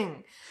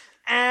amazing.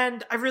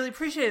 And I really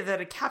appreciated that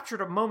it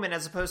captured a moment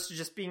as opposed to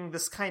just being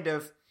this kind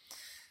of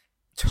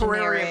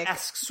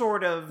terrarium-esque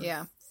sort of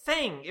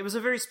thing. It was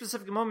a very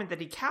specific moment that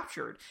he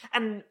captured.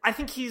 And I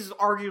think he's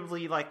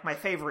arguably like my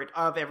favorite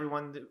of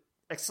everyone,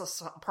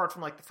 apart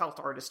from like the felt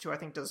artist, who I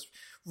think does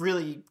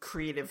really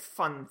creative,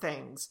 fun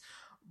things.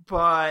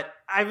 But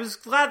I was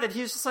glad that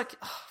he was just like,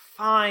 oh,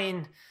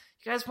 fine,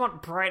 you guys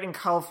want bright and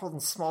colorful and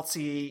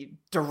schmaltzy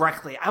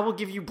directly. I will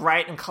give you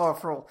bright and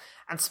colorful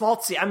and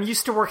schmaltzy. I'm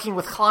used to working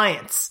with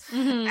clients.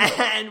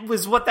 Mm-hmm. And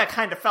was what that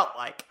kind of felt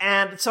like.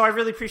 And so I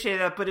really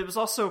appreciated that, but it was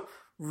also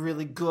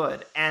really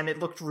good. And it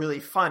looked really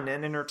fun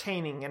and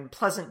entertaining and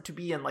pleasant to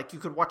be in. Like, you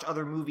could watch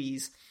other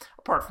movies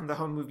apart from the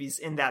home movies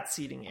in that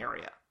seating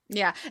area.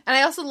 Yeah. And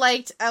I also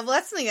liked,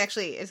 that's something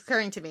actually is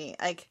occurring to me.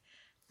 Like,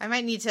 I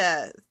might need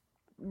to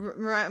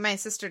remind my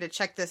sister to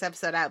check this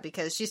episode out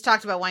because she's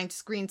talked about wanting to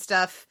screen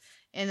stuff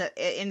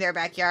in their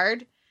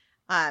backyard.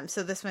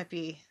 So this might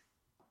be...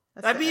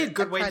 That'd be a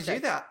good way to do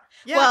that.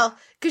 Yeah. Well,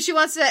 because she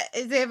wants to...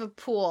 They have a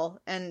pool,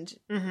 and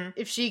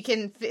if they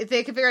can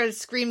figure out a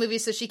screen movie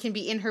so she can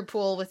be in her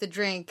pool with a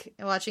drink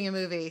and watching a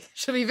movie,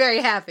 she'll be very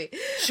happy.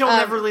 She'll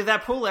never leave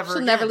that pool ever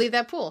again. Never leave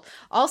that pool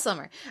all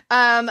summer.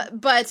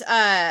 But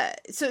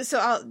so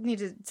I'll need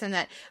to send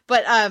that.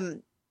 But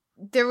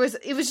it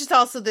was just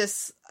also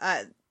this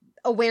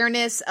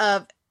awareness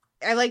of...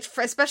 I liked,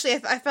 especially,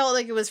 I felt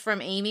like it was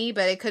from Amy,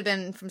 but it could have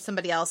been from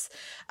somebody else,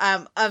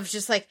 of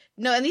just like,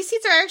 no, and these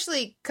seats are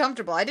actually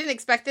comfortable. I didn't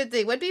expect that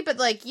they would be, but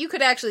like, you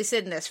could actually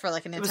sit in this for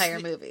like an entire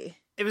movie.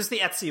 It was the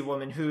Etsy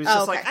woman who's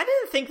like, I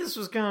didn't think this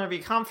was going to be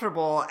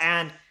comfortable,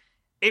 and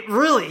it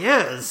really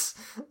is.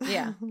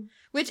 Yeah.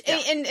 Which,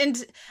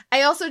 and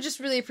I also just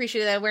really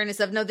appreciated that awareness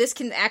of, no, this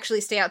can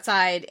actually stay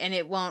outside, and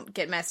it won't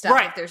get messed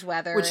up if there's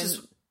weather.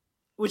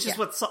 Which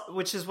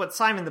is what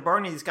Simon the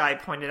Barney's guy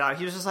pointed out.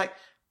 He was just like,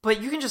 but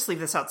you can just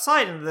leave this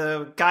outside. And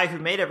the guy who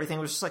made everything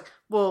was just like,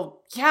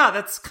 well, yeah,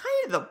 that's kind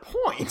of the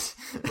point.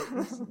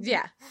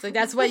 Yeah. So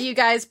that's what you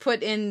guys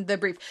put in the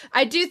brief.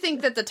 I do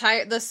think that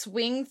the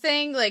swing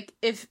thing, like,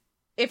 if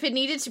it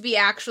needed to be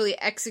actually,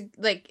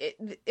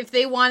 if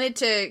they wanted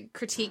to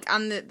critique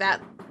on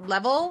that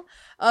level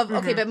of,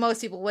 okay, but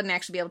most people wouldn't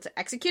actually be able to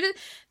execute it,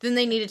 then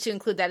they needed to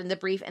include that in the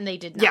brief, and they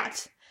did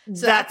not. Yeah.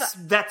 So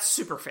that's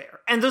super fair.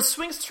 And those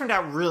swings turned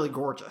out really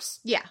gorgeous.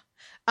 Yeah.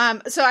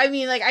 So I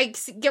mean, like, I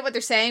get what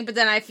they're saying, but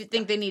then I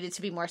think they needed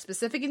to be more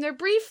specific in their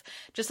brief,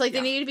 just like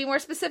they needed to be more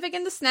specific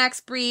in the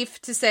snacks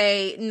brief to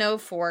say no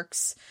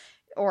forks,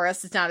 or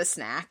else it's not a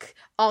snack.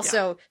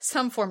 Also,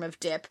 some form of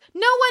dip.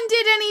 No one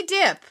did any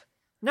dip.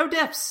 No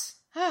dips.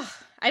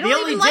 I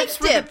don't even like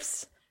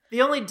dips.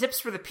 The only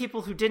dips were the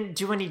people who didn't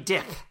do any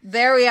dip.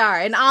 There we are.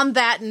 And on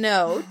that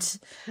note,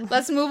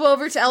 let's move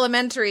over to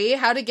Elementary,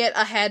 how to get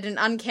ahead in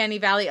Uncanny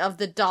Valley of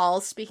the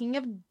Dolls. Speaking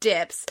of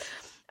dips,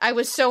 I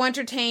was so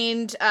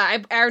entertained.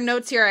 Our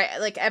notes here,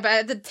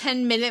 about the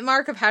 10-minute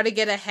mark of how to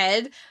get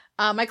ahead.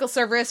 Michael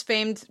Cerveris,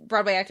 famed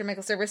Broadway actor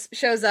Michael Cerveris,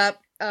 shows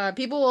up.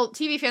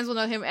 TV fans will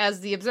know him as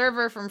the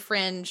Observer from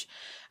Fringe.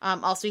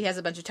 Also, he has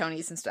a bunch of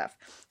Tonys and stuff.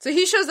 So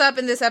he shows up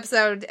in this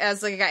episode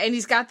as like a guy, and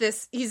he's got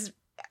this.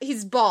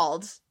 He's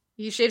bald.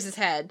 He shaves his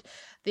head.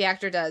 The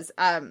actor does.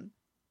 And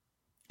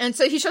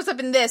so he shows up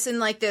in this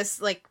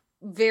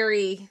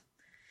very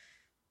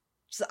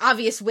just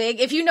obvious wig.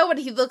 If you know what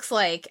he looks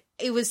like,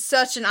 it was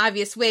such an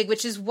obvious wig,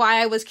 which is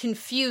why I was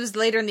confused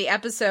later in the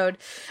episode.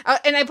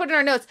 And I put in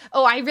our notes,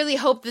 I really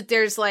hope that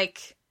there's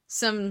like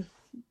some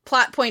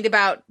plot point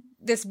about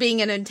this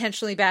being an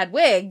intentionally bad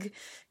wig.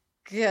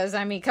 Because,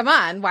 I mean, come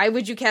on. Why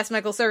would you cast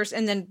Michael Cerveris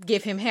and then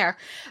give him hair?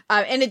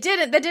 And that did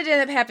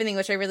end up happening,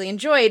 which I really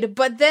enjoyed.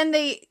 But then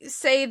they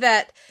say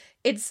that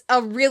it's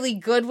a really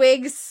good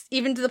wig,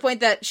 even to the point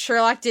that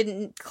Sherlock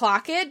didn't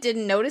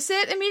notice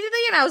it immediately.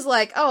 And I was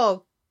like,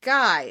 oh,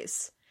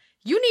 guys,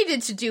 you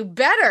needed to do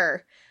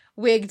better,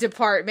 wig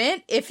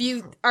department, if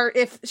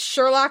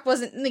Sherlock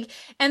wasn't like.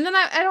 And then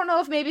I don't know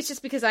if maybe it's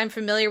just because I'm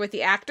familiar with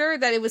the actor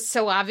that it was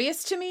so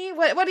obvious to me.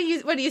 What do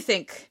you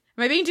think?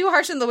 Am I being too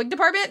harsh in the wig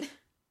department?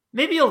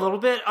 Maybe a little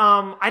bit.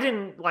 I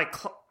didn't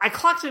I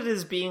clocked it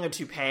as being a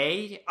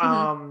toupee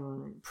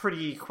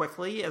pretty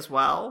quickly as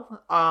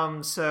well.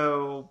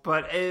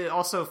 But it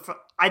also,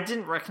 I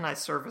didn't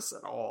recognize Cerveris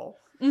at all.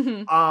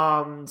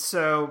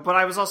 Mm-hmm. But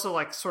I was also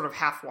like sort of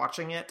half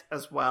watching it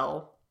as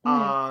well.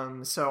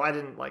 Mm-hmm. So I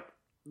didn't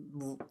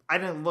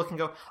look and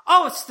go,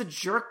 oh, it's the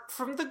jerk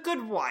from The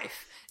Good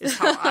Wife is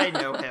how I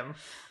know him.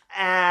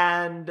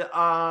 And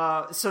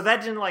so that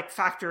didn't like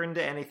factor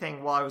into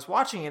anything while I was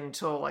watching it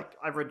until like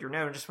I read your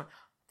note and just went,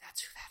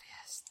 that's who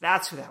that is.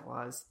 That's who that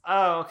was.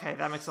 Oh, okay,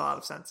 that makes a lot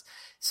of sense.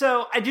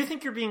 So I do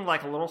think you're being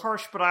like a little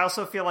harsh, but I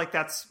also feel like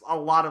that's a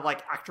lot of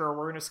like actor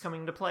awareness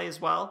coming into play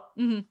as well.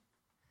 Mm-hmm.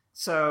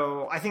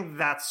 So I think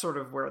that's sort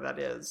of where that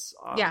is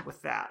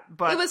with that.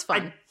 But it was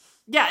fun.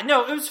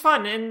 It was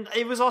fun, and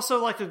it was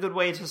also like a good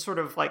way to sort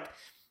of like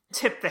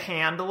tip the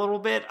hand a little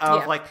bit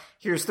of like,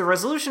 here's the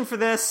resolution for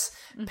this,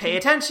 pay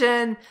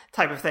attention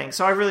type of thing.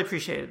 So I really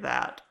appreciated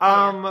that.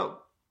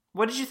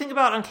 What did you think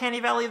about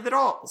Uncanny Valley of the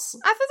Dolls?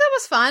 I thought that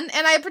was fun,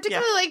 and I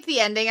particularly liked the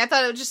ending. I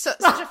thought it was just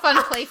such a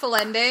fun, playful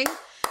ending.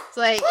 It's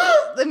like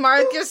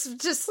Marcus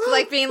just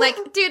like being like,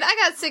 dude, I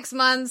got 6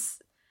 months.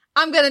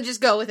 I'm gonna just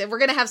go with it. We're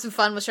gonna have some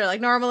fun with her.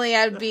 Like, normally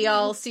I'd be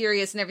all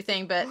serious and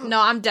everything, but no,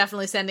 I'm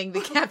definitely sending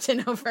the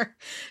captain over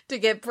to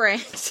get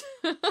pranked.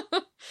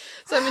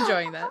 So I'm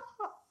enjoying that.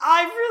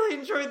 I really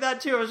enjoyed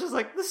that too. I was just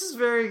like, this is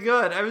very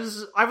good. I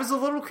was a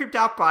little creeped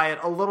out by it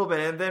a little bit,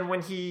 and then when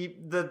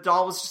the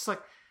doll was just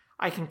like,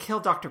 I can kill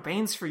Dr.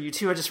 Baines for you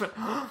too, I just went,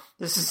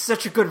 this is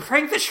such a good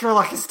prank that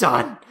Sherlock has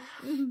done.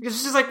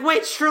 It's just like,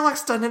 wait,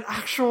 Sherlock's done an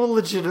actual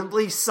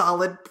legitimately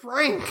solid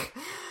prank.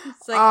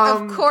 It's like,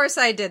 of course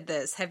I did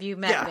this. Have you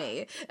met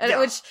me?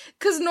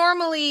 Because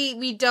normally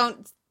we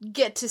don't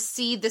get to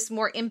see this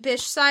more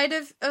impish side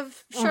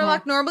of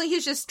Sherlock. Normally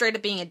he's just straight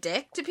up being a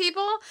dick to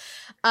people.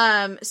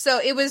 So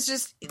it was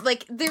just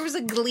like, there was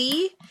a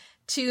glee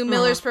to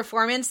Miller's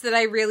performance that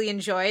I really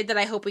enjoyed, that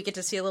I hope we get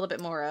to see a little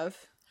bit more of.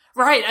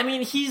 Right. I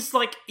mean, he's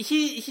like,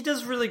 he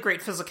does really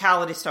great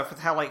physicality stuff with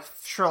how, like,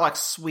 Sherlock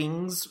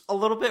swings a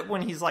little bit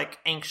when he's, like,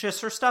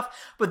 anxious or stuff.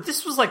 But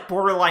this was, like,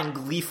 borderline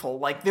gleeful.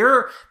 Like,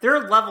 there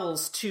are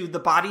levels to the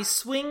body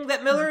swing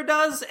that Miller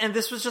does, and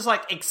this was just,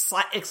 like,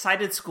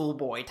 excited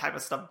schoolboy type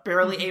of stuff,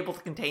 barely able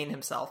to contain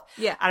himself.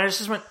 Yeah. And I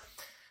just went,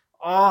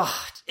 oh,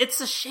 it's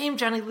a shame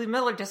Johnny Lee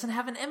Miller doesn't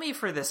have an Emmy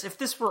for this. If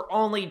this were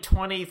only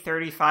 20,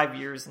 35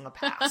 years in the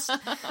past.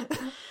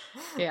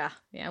 Yeah.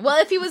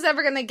 Well, if he was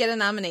ever going to get a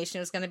nomination,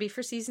 it was going to be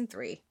for season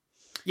 3.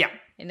 Yeah.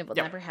 And it will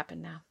never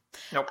happen now.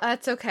 Nope.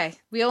 It's okay.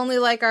 We only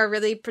like our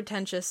really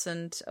pretentious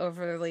and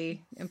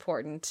overly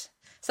important,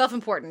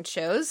 self-important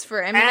shows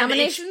for Emmy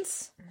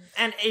nominations.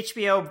 And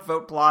HBO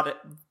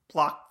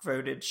block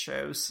voted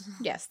shows.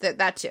 Yes,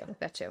 that too.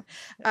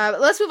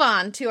 Let's move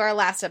on to our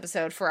last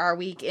episode for our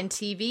week in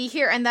TV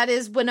here, and that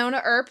is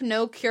Wynonna Earp,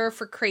 No Cure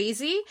for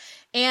Crazy.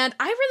 And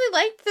I really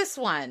liked this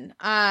one.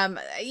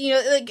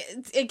 Like,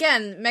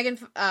 again, Megan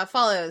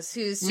Follows,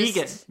 who's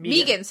just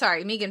Megan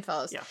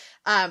Follows,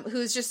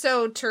 who's just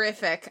so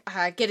terrific,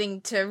 getting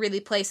to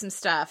really play some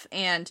stuff.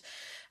 And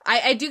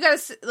I do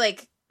gotta,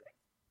 like,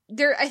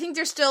 I think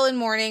they're still in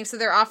mourning, so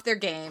they're off their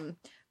game.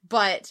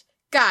 But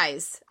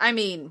guys, I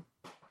mean,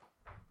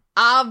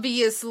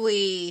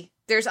 obviously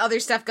there's other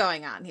stuff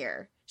going on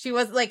here. She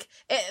was like,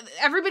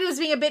 everybody was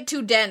being a bit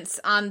too dense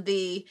on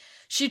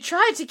she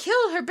tried to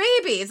kill her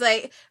baby. It's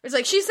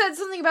like she said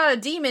something about a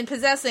demon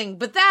possessing,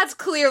 but that's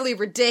clearly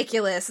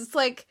ridiculous. It's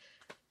like,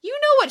 you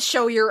know what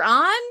show you're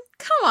on?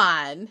 Come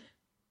on.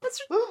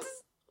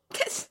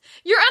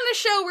 You're on a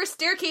show where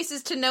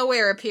staircases to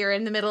nowhere appear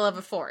in the middle of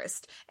a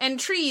forest, and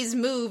trees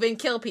move and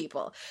kill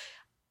people.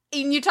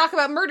 And you talk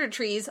about murder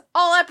trees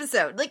all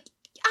episode. Like,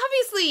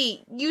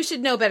 obviously, you should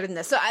know better than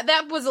this. So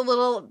that was a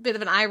little bit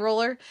of an eye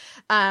roller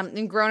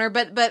and groaner.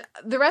 But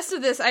the rest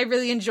of this I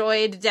really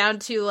enjoyed, down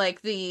to,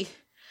 like, the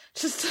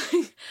just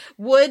like,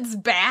 Wood's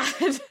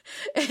bad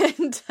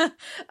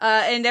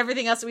and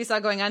everything else that we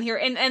saw going on here.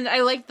 And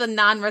I like the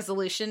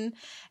non-resolution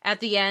at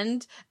the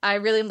end. I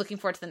really am looking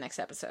forward to the next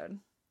episode.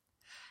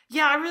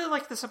 Yeah, I really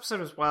like this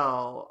episode as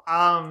well.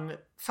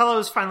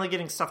 Fellows finally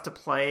getting stuff to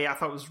play, I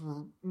thought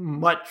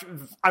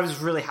I was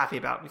really happy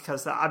about,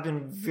 because I've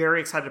been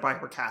very excited by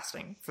her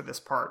casting for this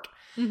part.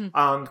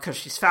 Because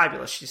she's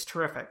fabulous, she's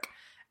terrific.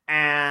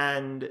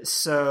 And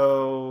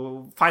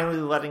so finally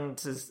letting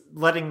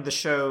the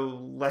show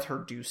let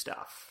her do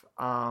stuff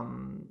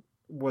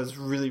was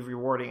really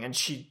rewarding. And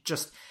she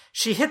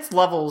hits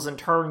levels and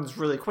turns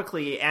really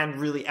quickly and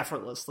really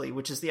effortlessly,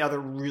 which is the other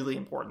really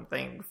important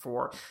thing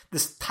for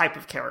this type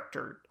of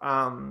character,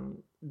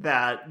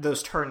 that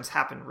those turns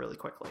happen really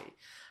quickly.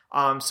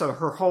 So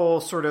her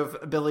whole sort of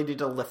ability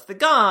to lift the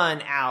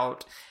gun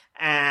out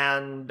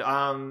and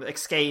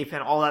escape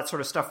and all that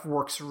sort of stuff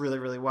works really,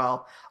 really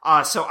well.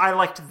 So I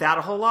liked that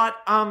a whole lot.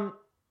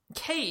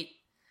 Kate,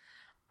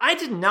 I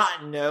did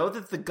not know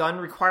that the gun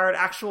required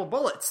actual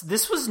bullets.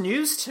 This was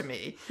news to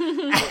me.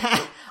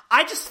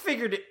 I just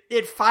figured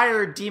it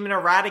fired demon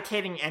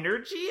eradicating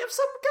energy of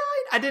some kind.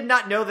 I did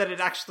not know that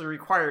it actually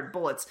required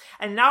bullets.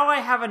 And now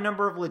I have a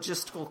number of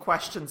logistical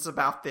questions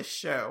about this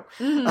show.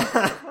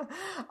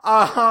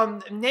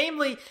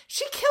 Namely,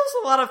 she kills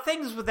a lot of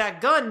things with that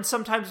gun,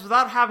 sometimes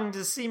without having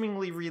to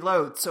seemingly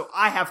reload. So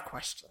I have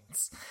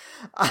questions.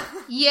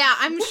 Yeah,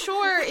 I'm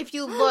sure if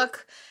you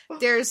look,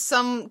 there's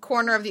some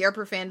corner of the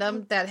Earper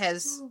fandom that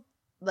has,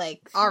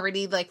 like,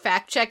 already, like,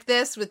 fact-checked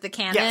this with the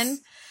canon. Yes.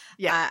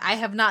 Yeah. I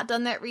have not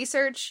done that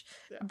research,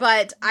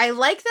 but I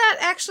like that,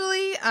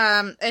 actually.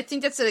 I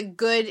think that's a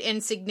good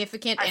and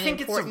significant and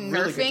important nerfing.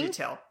 Really good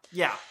detail.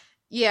 Yeah.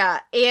 Yeah,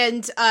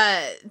 and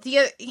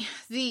the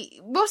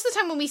most of the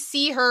time when we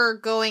see her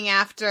going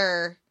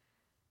after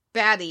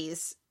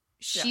baddies,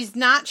 she's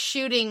not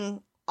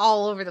shooting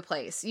all over the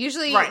place.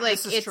 Usually, like,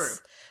 it's true.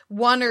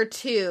 One or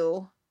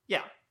two.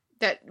 Yeah.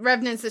 That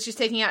revenants that she's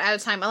taking out at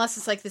a time, unless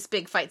it's like this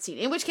big fight scene.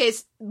 In which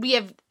case,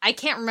 I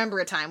can't remember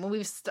a time when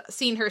we've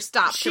seen her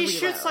stop to reload.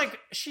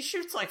 She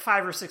shoots like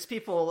 5 or 6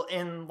 people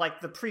in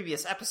like the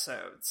previous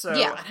episode. So,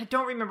 yeah. And I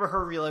don't remember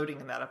her reloading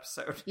in that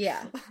episode.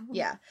 Yeah.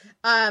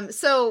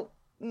 So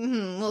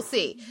we'll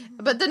see.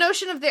 But the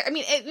notion of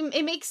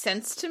it makes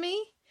sense to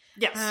me.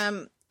 Yes.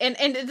 And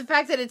the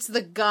fact that it's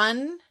the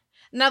gun.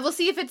 Now, we'll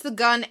see if it's the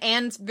gun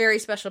and very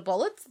special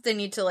bullets. They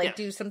need to,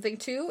 do something,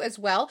 too, as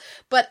well.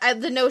 But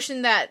the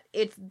notion that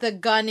it's the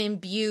gun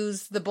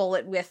imbues the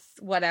bullet with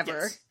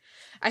whatever,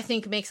 I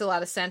think makes a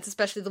lot of sense,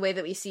 especially the way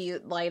that we see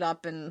it light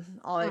up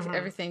and all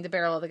everything, the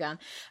barrel of the gun.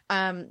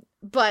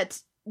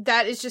 But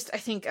that is just, I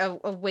think, a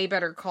way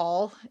better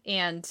call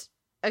and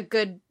a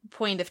good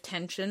point of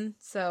tension.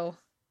 So,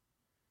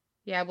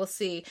 yeah, we'll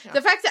see. Yeah.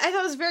 The fact that I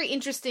thought it was very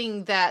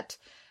interesting that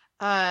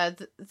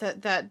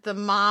that the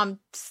mom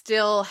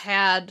still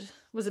had,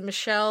 was it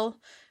Michelle?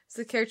 Is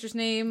the character's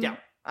name? Yeah.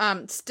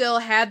 Still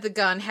had the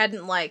gun,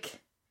 hadn't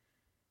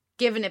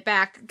given it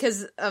back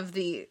because of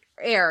the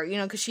air,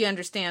 because she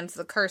understands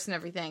the curse and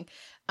everything.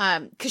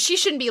 because she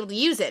shouldn't be able to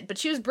use it, but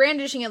she was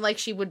brandishing it like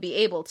she would be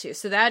able to.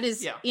 So that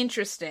is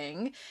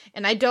interesting.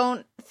 And I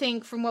don't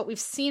think from what we've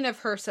seen of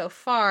her so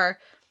far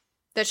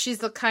that she's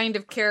the kind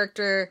of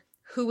character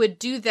who would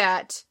do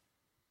that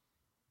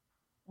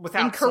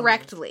without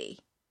incorrectly.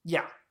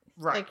 Yeah.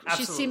 Right. Like,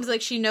 absolutely. She seems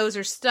like she knows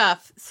her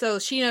stuff, so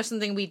she knows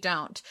something we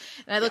don't.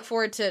 And I look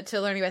forward to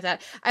learning about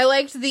that. I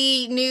liked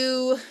the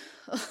new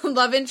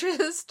love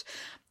interest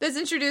that's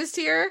introduced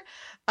here.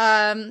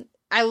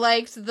 I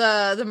liked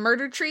the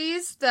murder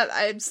trees that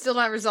I'm still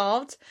not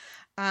resolved.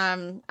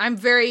 I'm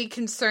very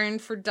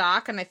concerned for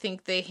Doc, and I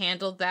think they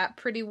handled that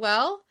pretty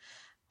well.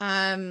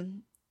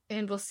 And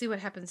we'll see what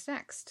happens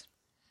next.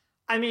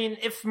 I mean,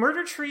 if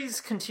Murder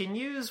Trees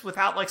continues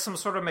without, like, some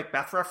sort of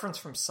Macbeth reference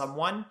from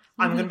someone,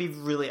 I'm going to be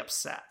really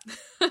upset.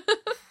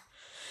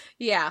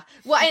 Yeah.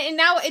 Well, and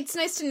now it's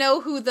nice to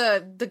know who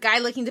the guy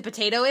licking the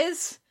potato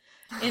is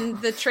in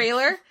the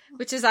trailer,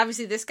 which is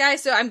obviously this guy.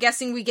 So I'm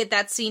guessing we get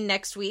that scene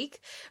next week.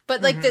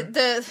 But, like,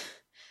 the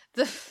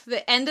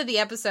end of the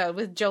episode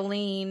with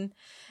Jolene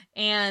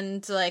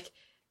and, like,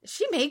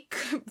 she made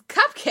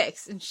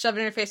cupcakes and shoved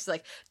it in her face.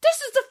 Like,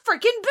 this is the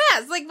freaking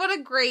best. Like, what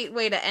a great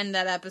way to end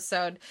that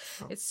episode.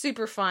 It's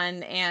super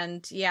fun.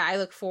 And yeah, I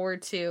look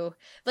forward to,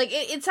 like,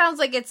 it sounds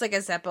like it's like a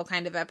Zeppo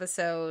kind of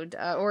episode,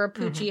 or a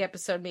Poochie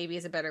episode, maybe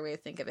is a better way to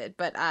think of it.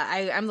 But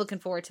I'm looking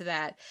forward to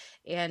that.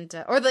 And,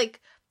 or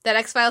like that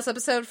X-Files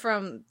episode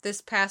from this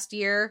past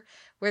year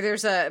where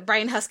there's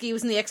Brian Husky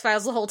was in the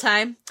X-Files the whole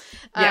time.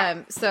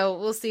 Yeah. So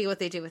we'll see what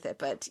they do with it.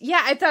 But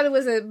yeah, I thought it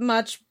was a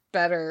much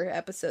better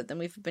episode than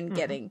we've been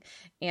getting,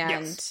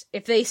 and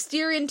if they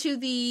steer into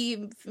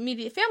the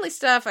immediate family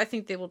stuff, I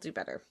think they will do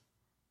better.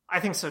 I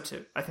think so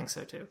too.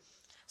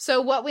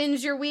 So what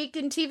wins your week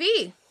in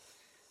TV?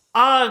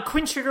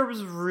 Queen Sugar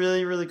was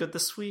really, really good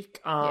this week.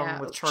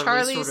 With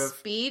Charlie's sort of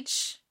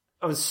speech.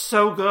 It was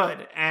so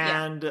good,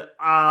 and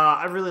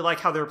I really like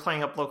how they're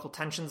playing up local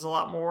tensions a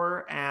lot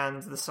more,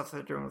 and the stuff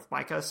they're doing with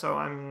Micah. So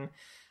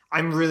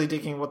I'm really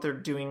digging what they're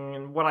doing,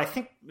 and what I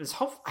think is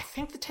I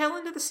think the tail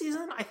end of the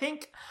season.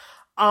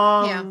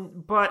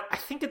 But I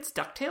think it's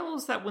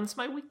DuckTales that wins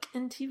my week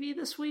in TV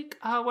this week.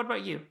 What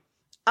about you?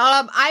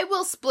 I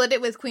will split it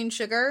with Queen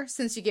Sugar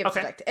since you gave it to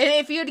DuckTales. And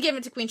if you had given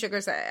it to Queen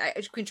Sugar, I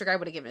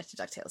would have given it to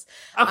DuckTales.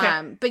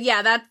 Okay. But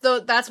yeah,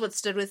 that's what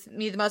stood with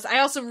me the most. I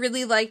also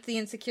really liked the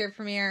Insecure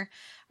premiere.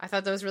 I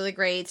thought that was really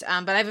great.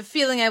 But I have a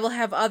feeling I will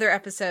have other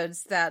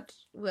episodes that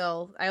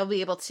I will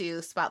be able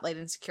to spotlight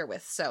Insecure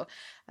with. So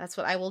that's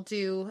what I will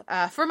do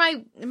for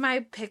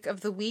my pick of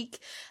the week.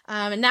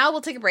 And now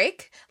we'll take a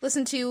break,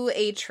 listen to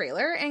a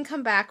trailer, and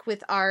come back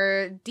with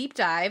our deep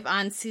dive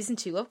on season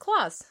 2 of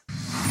Claws.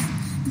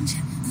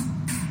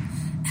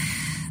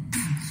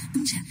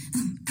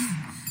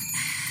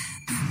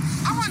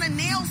 I run a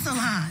nail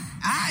salon.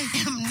 I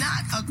am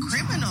not a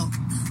criminal.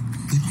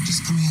 We don't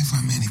just come here for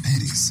our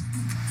mani-pedis.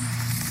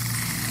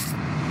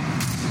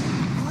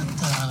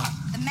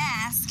 The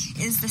mask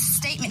is the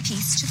statement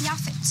piece to the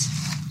outfit.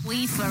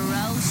 We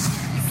ferocious.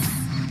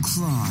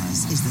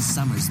 Claws is the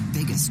summer's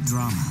biggest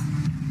drama.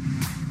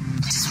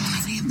 I just want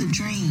to live the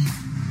dream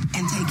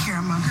and take care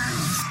of my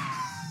girls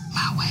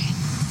my way.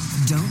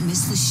 Don't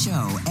miss the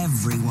show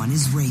everyone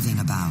is raving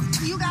about.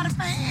 You got a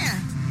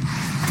fan.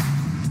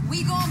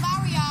 We going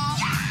viral, y'all.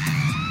 Yeah.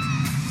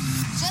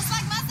 Just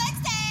like my sex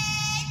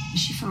tape.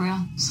 Is she for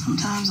real?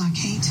 Sometimes I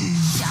can't too.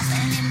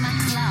 Jumping in my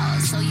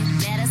claws, so you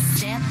better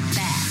step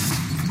back.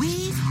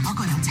 We are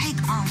going to take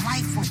our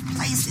rightful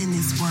place in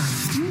this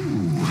world.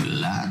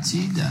 Ooh,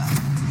 la-ti-da.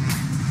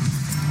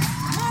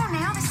 Come on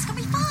now, this is going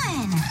to be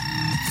fun.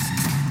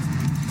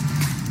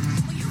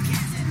 Well, you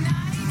can't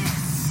deny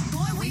this.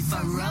 Boy, we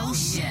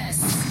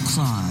ferocious.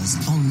 Claws,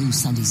 all new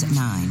Sundays at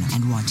 9,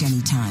 and watch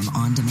anytime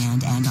on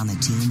demand and on the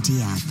TNT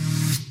app.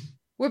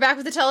 We're back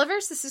with the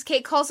Televerse. This is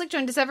Kate Kulzick,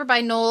 joined as ever by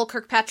Noel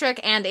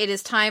Kirkpatrick, and it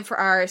is time for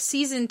our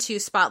Season 2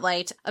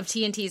 spotlight of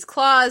TNT's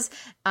Claws.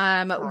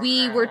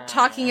 We were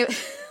talking...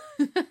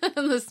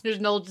 Listeners,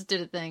 Noel just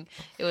did a thing.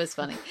 It was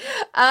funny.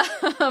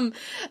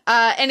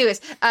 Anyways,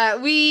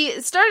 we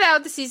started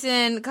out the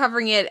season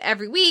covering it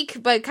every week,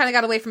 but kind of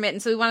got away from it.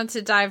 And so we wanted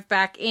to dive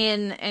back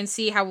in and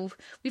see how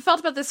we felt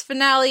about this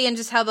finale and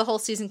just how the whole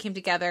season came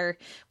together,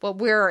 what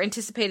we're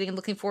anticipating and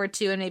looking forward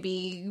to, and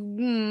maybe a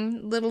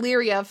little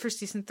leery of for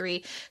season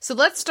 3. So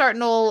let's start,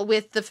 Noel,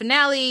 with the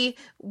finale.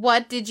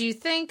 What did you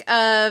think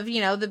of,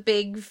 the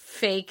big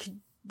fake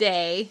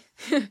day?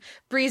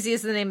 Breezy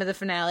is the name of the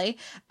finale.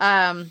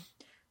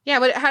 Yeah,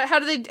 but how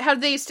do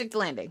they stick the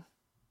landing?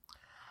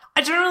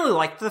 I generally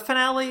liked the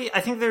finale.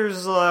 I think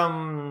there's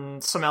some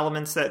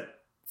elements that,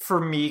 for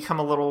me, come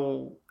a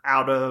little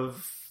out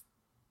of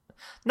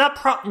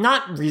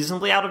not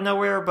reasonably out of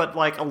nowhere, but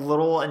like a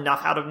little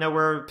enough out of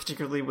nowhere,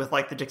 particularly with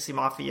like the Dixie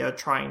Mafia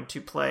trying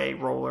to play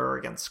Roller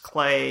against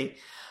Clay.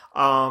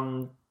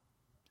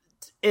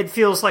 It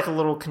feels like a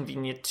little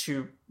convenient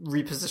to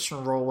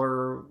reposition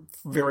Roller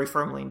very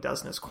firmly in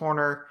Desna's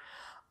corner.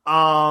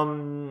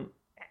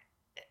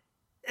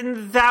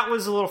 And that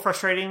was a little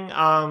frustrating,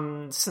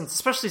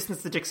 especially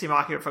since the Dixie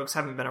Machina folks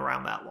haven't been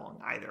around that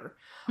long either.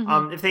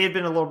 Mm-hmm. If they had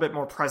been a little bit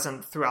more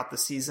present throughout the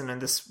season,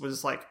 and this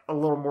was like a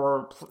little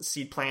more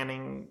seed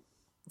planning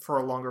for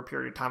a longer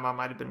period of time, I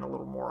might have been a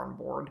little more on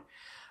board.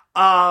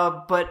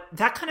 But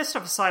that kind of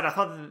stuff aside, I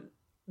thought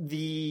the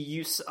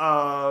use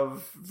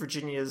of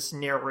Virginia's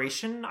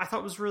narration, I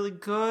thought was really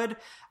good.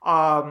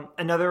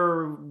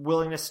 Another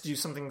willingness to do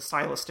something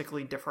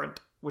stylistically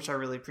different, which I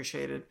really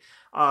appreciated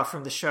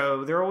from the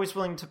show. They're always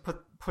willing to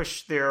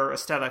push their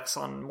aesthetics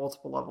on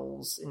multiple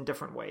levels in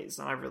different ways,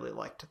 and I really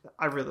liked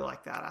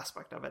that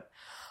aspect of it.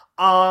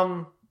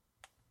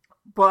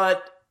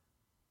 But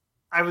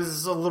I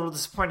was a little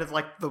disappointed,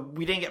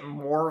 we didn't get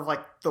more of,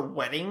 the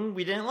wedding.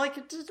 We didn't,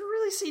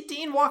 really see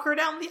Dean walk her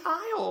down the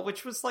aisle,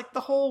 which was, the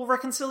whole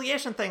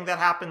reconciliation thing that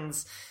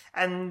happens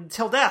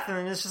until death. And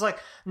then it's just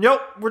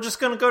nope, we're just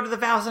going to go to the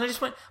vows. And I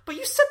just went, but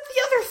you set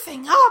the other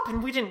thing up,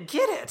 and we didn't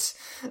get it.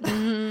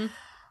 Mm-hmm.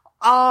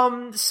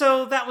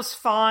 So that was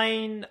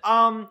fine.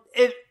 All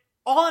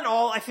in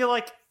all, I feel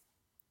like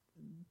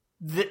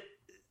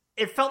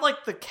it felt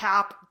like the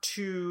cap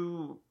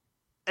to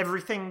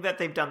everything that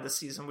they've done this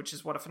season, which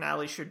is what a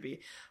finale should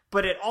be.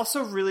 But it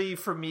also really,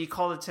 for me,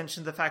 called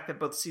attention to the fact that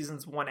both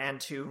seasons 1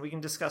 and 2, and we can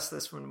discuss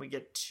this when we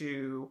get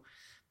to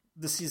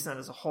the season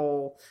as a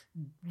whole,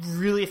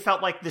 really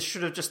felt like this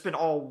should have just been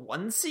all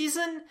one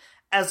season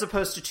as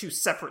opposed to 2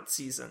 separate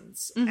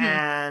seasons. Mm-hmm.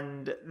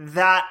 And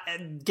that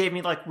gave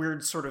me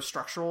weird sort of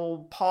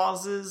structural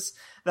pauses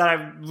that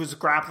I was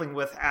grappling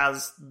with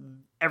as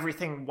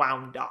everything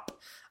wound up.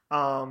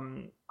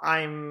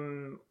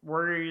 I'm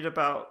worried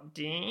about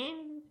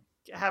Dean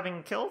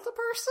having killed the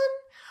person.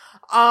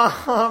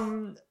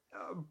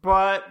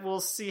 But we'll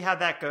see how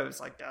that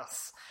goes, I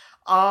guess.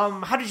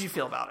 How did you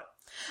feel about it?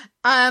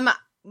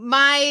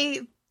 My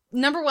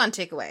number one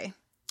takeaway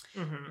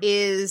mm-hmm.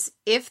 is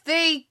if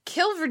they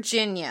kill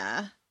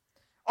Virginia.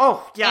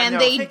 Oh, yeah, and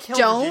they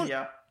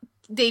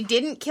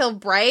didn't kill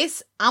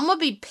Bryce, I'm gonna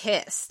be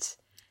pissed.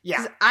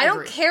 Yeah, I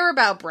don't care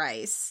about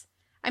Bryce.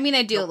 I mean,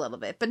 I do a little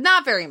bit, but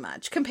not very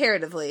much,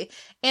 comparatively.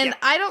 And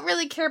I don't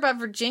really care about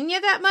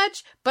Virginia that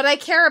much, but I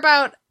care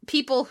about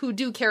people who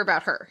do care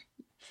about her.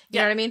 You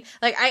know what I mean?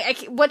 I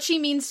what she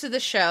means to the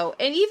show,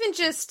 and even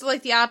just,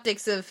 the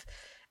optics of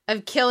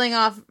killing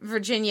off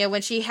Virginia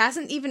when she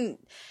hasn't even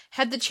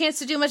had the chance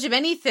to do much of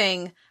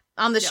anything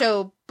on the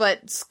show,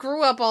 but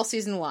screw up all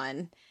season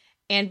 1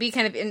 and be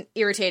kind of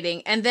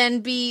irritating, and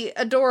then be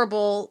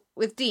adorable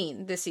with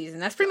Dean this season.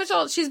 That's pretty much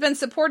all. She's been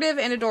supportive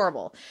and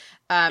adorable.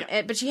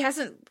 But she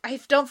hasn't, I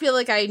don't feel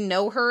like I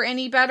know her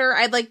any better.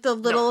 I like the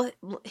little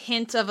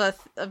hint of a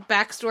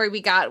backstory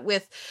we got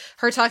with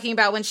her talking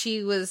about when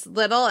she was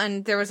little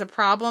and there was a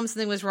problem,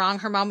 something was wrong,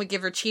 her mom would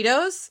give her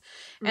Cheetos.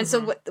 And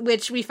so,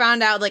 which we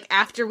found out,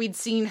 after we'd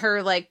seen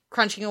her,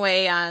 crunching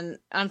away on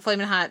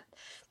Flamin' Hot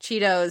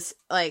Cheetos,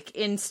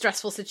 in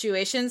stressful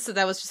situations. So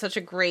that was just such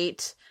a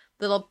great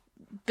little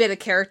bit of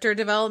character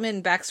development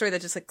and backstory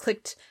that just,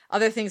 clicked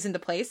other things into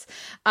place.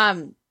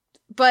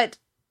 But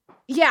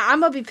yeah, I'm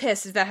gonna be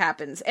pissed if that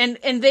happens. And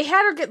they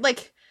had her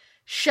get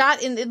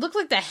shot in. It looked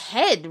like the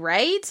head,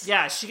 right?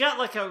 Yeah, she got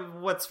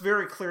what's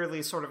very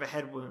clearly sort of a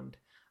head wound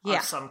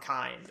of some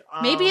kind.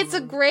 Maybe it's a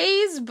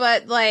graze,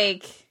 but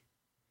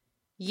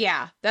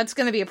yeah, that's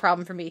gonna be a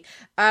problem for me.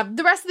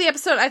 The rest of the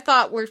episode I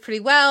thought worked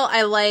pretty well.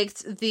 I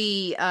liked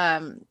the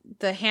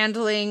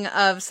handling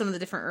of some of the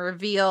different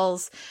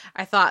reveals.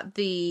 I thought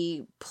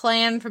the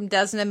plan from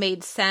Desna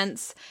made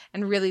sense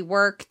and really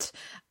worked.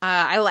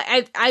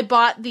 I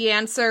bought the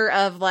answer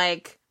of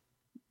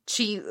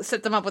she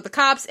set them up with the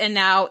cops, and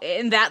now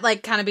in that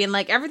kind of being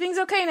everything's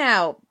okay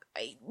now.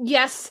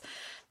 Yes,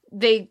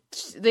 they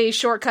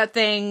shortcut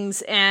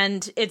things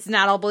and it's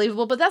not all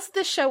believable, but that's what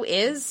this show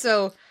is.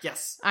 So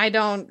yes, I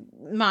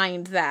don't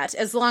mind that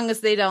as long as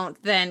they don't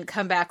then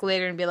come back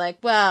later and be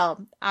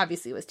well,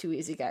 obviously it was too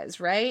easy, guys,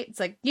 right? It's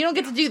you don't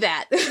get to do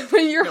that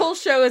when your whole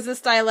show is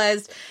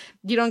stylized.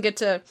 You don't get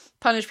to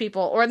punish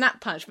people, or not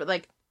punish,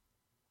 but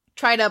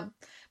try to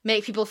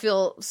make people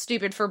feel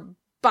stupid for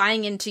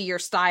buying into your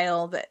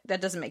style. That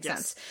doesn't make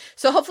sense.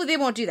 So hopefully they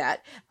won't do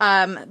that.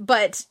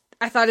 But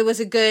I thought it was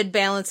a good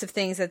balance of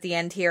things at the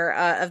end here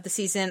of the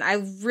season.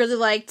 I really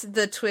liked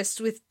the twist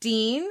with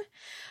Dean.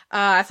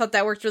 I thought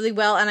that worked really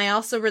well. And I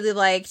also really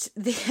liked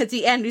at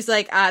the end, he's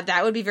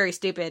that would be very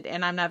stupid.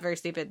 And I'm not very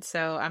stupid,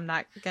 so I'm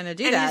not going to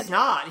do that. He's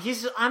not.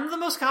 I'm the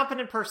most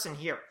competent person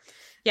here.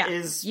 Yeah,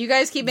 you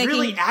guys keep making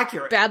really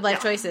accurate bad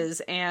life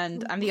choices,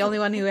 and I'm the only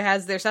one who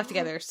has their stuff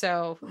together.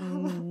 So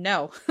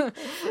no,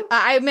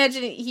 I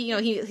imagine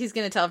he's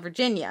going to tell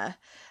Virginia,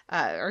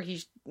 or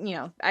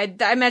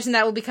I imagine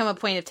that will become a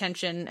point of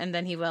tension, and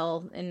then he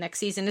will in next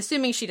season,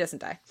 assuming she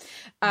doesn't die.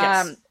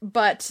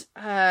 But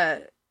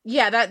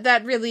yeah,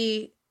 that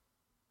really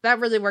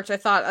worked. I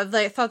thought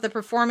the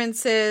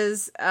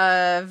performances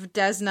of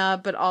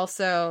Desna, but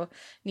also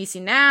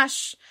Niecy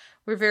Nash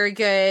were very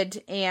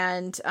good,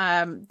 and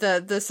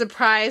the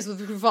surprise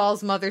with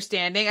Ruval's mother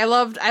standing. I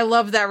loved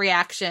that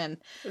reaction.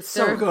 It's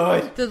so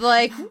good. They're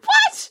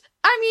what?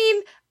 I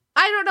mean,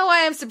 I don't know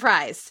why I'm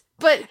surprised.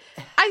 but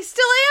I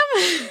still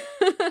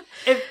am.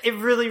 It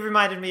really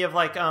reminded me of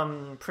like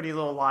Pretty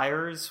Little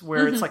Liars,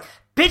 where it's like,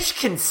 bitch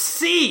can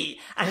see,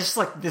 and it's just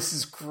like, this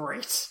is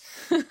great.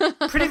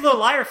 Pretty Little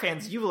Liar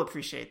fans, you will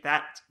appreciate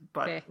that,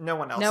 but okay. No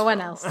one else. No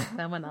one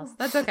else.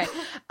 That's okay.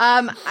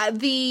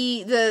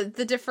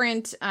 The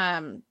different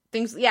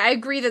things. Yeah, I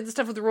agree that the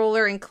stuff with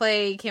Roller and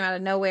Clay came out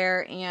of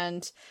nowhere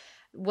and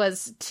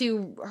was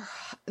too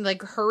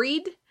like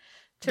hurried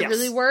to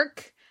really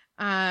work.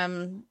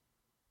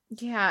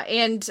 Yeah,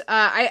 and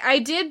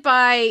I did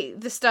buy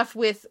the stuff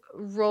with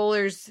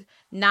Roller's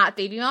not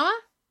baby mama.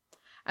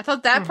 I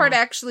thought that part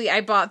actually, I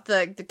bought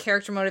the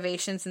character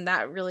motivations and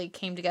that really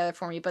came together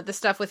for me. But the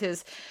stuff with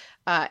his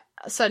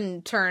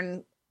sudden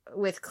turn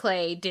with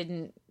Clay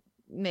didn't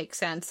make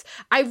sense.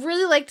 I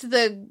really liked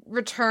the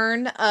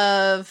return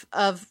of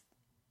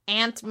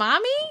Aunt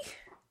Mommy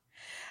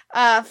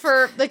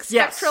for like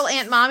Spectral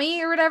Aunt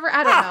Mommy or whatever.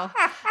 I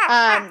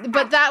don't know.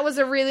 But that was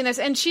a really nice,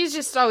 and she's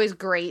just always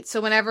great.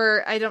 So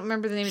whenever, I don't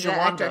remember the name of that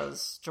actor.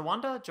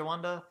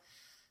 Jawanda.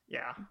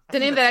 Yeah. The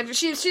name of that actor.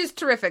 She's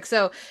terrific.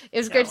 So it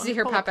was great to see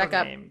her pop back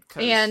up.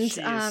 And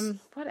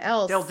what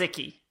else? Dale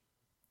Dickey.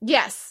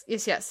 Yes.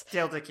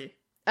 Dale Dickey.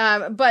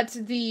 But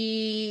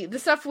the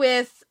stuff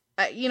with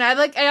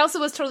I also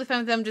was totally fine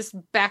with them just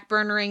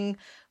backburnering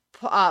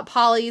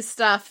Polly's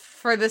stuff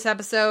for this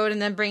episode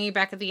and then bringing it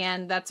back at the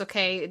end. That's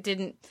okay. It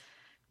didn't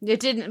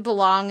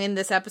belong in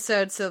this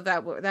episode, so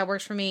that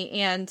works for me.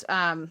 And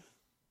I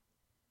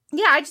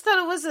just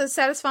thought it was a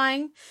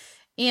satisfying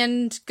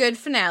and good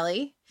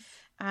finale.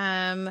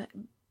 And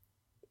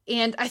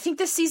I think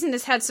this season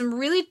has had some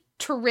really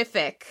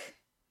terrific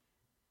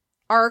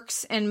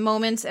arcs and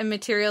moments and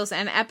materials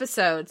and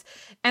episodes.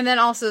 And then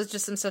also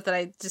just some stuff that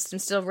I just am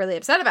still really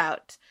upset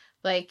about.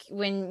 Like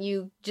when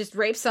you just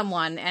rape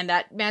someone and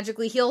that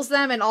magically heals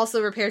them and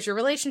also repairs your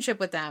relationship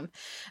with them.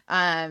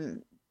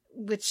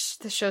 Which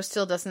the show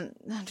still doesn't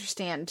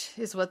understand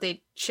is what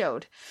they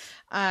showed.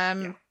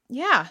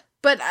 Yeah.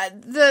 But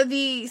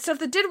the stuff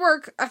that did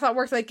work, I thought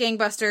worked like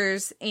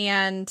gangbusters,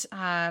 and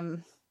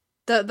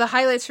the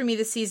highlights for me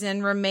this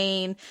season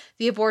remain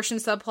the abortion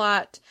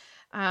subplot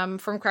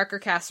from Cracker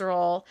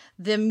Casserole,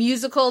 the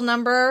musical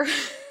number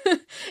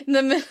in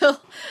the middle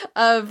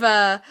of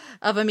a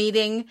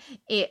meeting.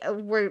 It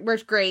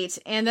worked great,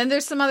 and then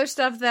there's some other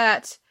stuff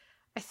that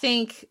I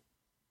think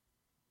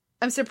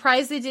I'm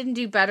surprised they didn't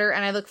do better,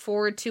 and I look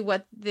forward to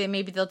what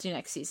they'll do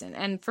next season.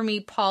 And for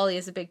me, Polly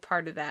is a big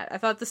part of that. I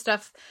thought the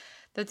stuff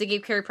that they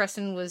gave Carrie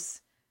Preston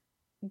was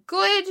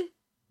good,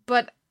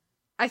 but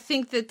I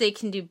think that they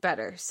can do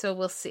better, so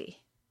we'll see.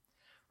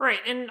 Right,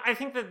 and I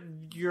think that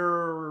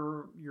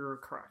you're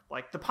correct.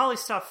 Like, the Polly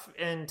stuff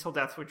in Till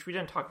Death, which we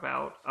didn't talk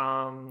about,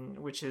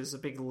 which is a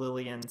big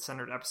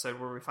Lillian-centered episode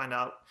where we find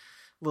out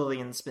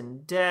Lillian's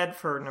been dead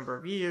for a number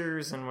of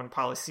years, and when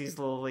Polly sees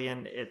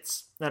Lillian,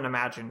 it's an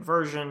imagined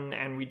version,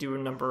 and we do a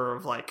number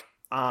of, like,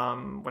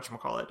 doubling,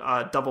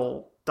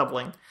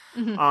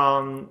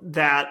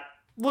 that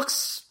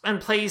looks and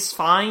plays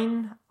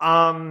fine,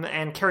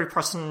 and Carrie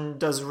Preston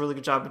does a really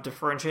good job of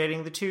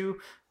differentiating the two,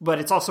 but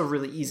it's also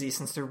really easy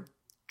since they're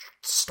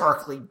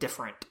starkly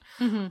different.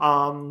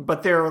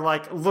 But they're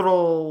like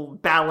little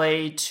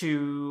ballet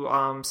to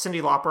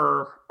Cyndi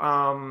Lauper.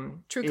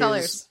 True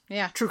Colors.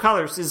 Yeah. True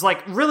Colors is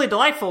like really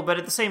delightful, but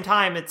at the same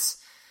time it's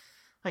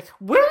like,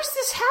 where's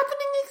this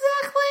happening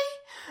exactly?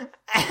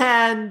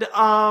 And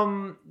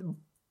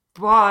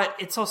but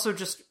it's also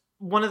just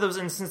one of those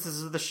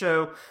instances of the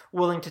show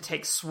willing to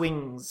take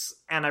swings,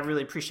 and I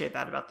really appreciate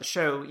that about the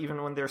show,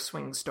 even when their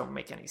swings don't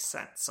make any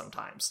sense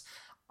sometimes,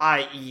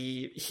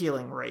 i.e.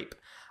 healing rape.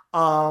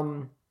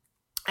 And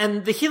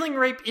the healing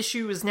rape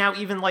issue is now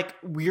even like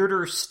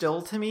weirder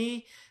still to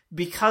me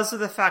because of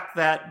the fact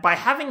that by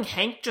having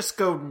Hank just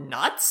go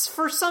nuts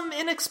for some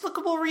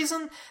inexplicable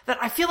reason that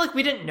I feel like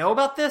we didn't know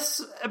about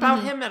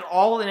him at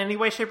all in any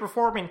way, shape, or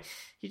form. I mean,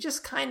 he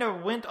just kind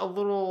of went a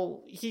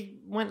little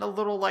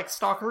like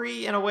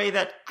stalkery in a way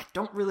that I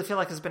don't really feel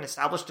like has been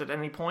established at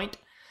any point.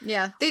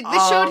 Yeah, they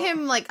showed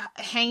him like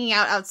hanging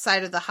out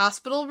outside of the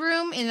hospital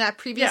room in that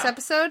previous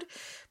episode,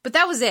 but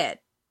that was it.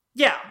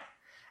 Yeah.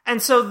 And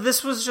so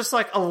this was just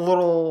like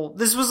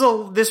this was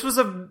a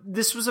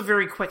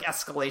very quick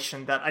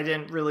escalation that I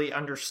didn't really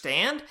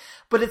understand,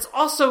 but it's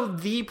also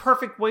the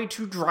perfect way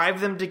to drive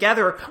them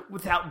together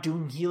without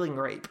doing healing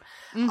rape.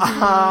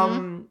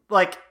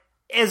 Like,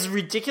 as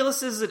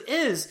ridiculous as it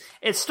is,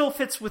 it still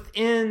fits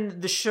within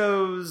the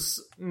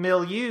show's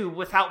milieu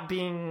without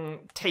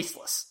being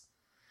tasteless.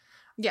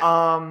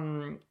 Yeah.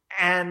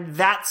 And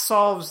that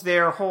solves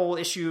their whole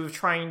issue of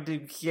trying to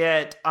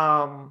get,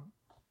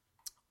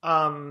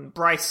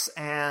 Bryce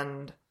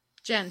and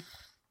Jen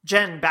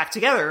back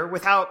together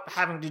without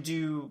having to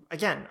do,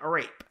 again, a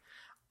rape.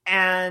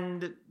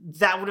 And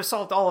that would have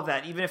solved all of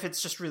that. Even if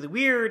it's just really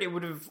weird, it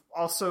would have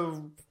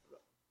also...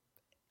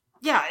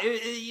 Yeah,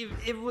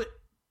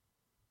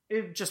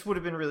 it just would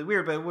have been really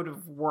weird, but it would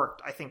have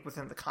worked, I think,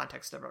 within the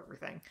context of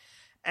everything.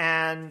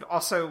 And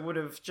also it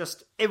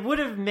would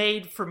have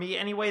made, for me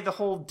anyway, the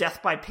whole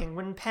death by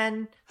flamingo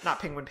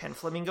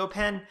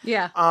pen.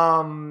 Yeah.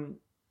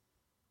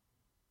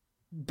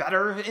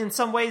 Better in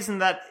some ways, in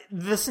that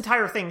this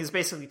entire thing is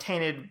basically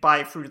tainted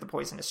by Fruit of the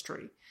Poisonous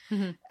Tree.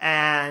 Mm-hmm.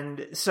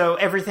 And so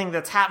everything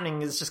that's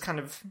happening is just kind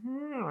of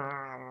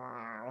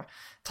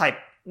type,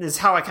 is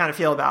how I kind of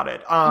feel about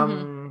it.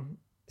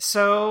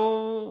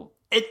 So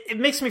it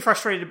makes me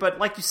frustrated, but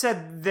like you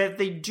said, that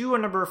they do a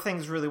number of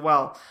things really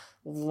well.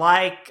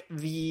 Like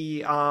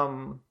the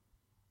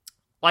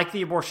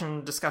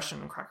abortion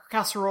discussion in Cracker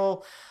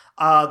Casserole,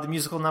 the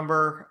musical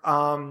number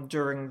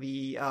during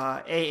the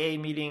AA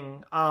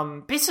meeting,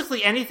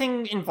 basically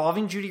anything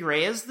involving Judy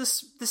Reyes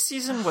this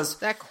season was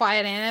that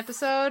Quiet Anne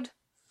episode.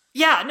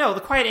 Yeah, no,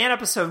 the Quiet Anne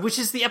episode, which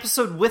is the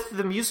episode with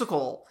the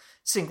musical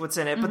sequence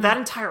in it, but that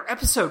entire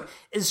episode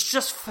is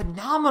just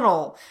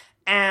phenomenal,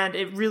 and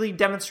it really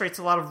demonstrates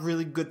a lot of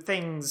really good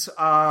things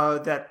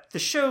that the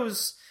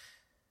show's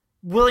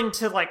willing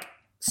to like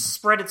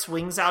spread its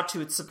wings out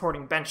to its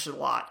supporting bench a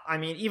lot. I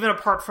mean, even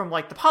apart from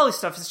like the Polly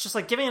stuff, it's just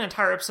like giving an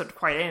entire episode to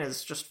Quiet Anne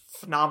is just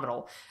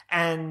phenomenal,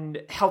 and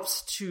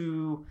helps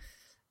to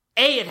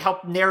it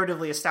helped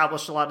narratively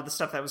establish a lot of the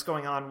stuff that was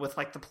going on with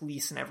like the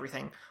police and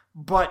everything,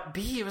 but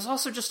B, it was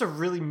also just a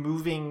really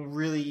moving,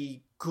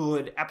 really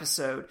good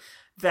episode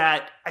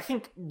that I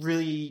think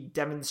really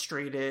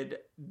demonstrated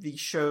the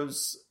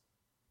show's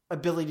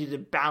ability to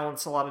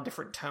balance a lot of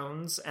different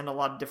tones and a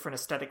lot of different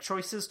aesthetic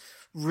choices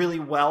really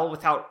well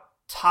without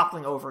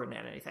toppling over into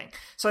anything.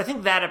 So I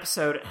think that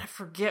episode, and I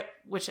forget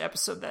which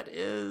episode that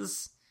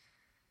is.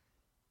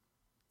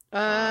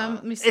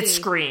 Let me see. It's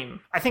Scream.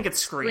 I think it's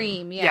Scream.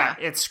 Scream, yeah. Yeah,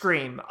 it's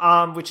Scream,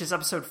 which is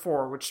episode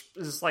 4, which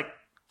is like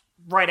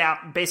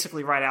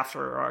basically right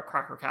after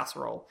Cracker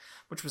Casserole,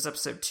 which was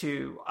episode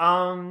 2.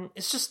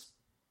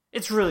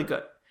 It's really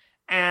good.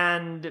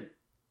 And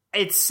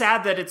it's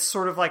sad that it's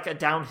sort of like a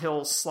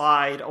downhill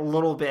slide a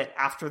little bit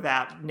after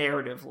that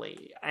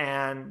narratively.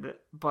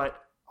 But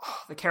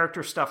the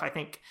character stuff, I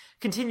think,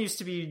 continues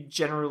to be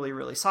generally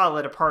really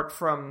solid apart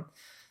from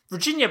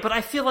Virginia. But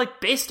I feel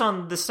like based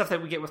on the stuff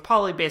that we get with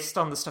Polly, based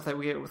on the stuff that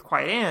we get with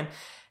Quiet Anne,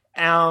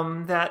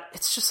 that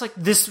it's just like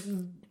this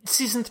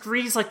season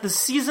 3 is like the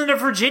season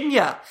of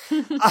Virginia.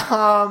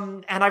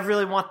 And I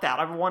really want that.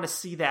 I want to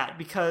see that,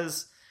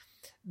 because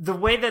the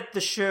way that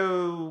the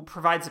show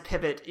provides a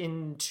pivot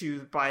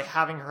into, by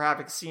having her have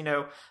a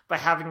casino, by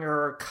having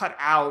her cut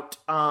out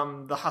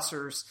the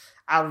Hussers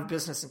out of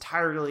business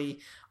entirely,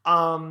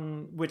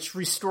 which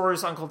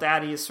restores Uncle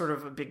Daddy as sort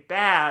of a big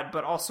bad,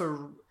 but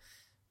also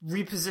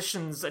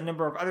repositions a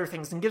number of other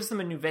things and gives them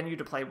a new venue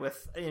to play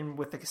with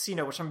the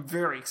casino, which I'm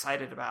very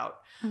excited about.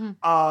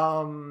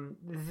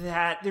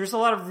 That there's a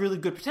lot of really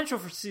good potential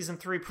for season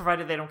 3,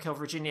 provided they don't kill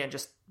Virginia and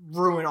just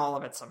ruin all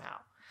of it somehow.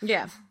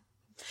 Yeah.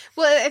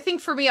 Well, I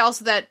think for me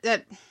also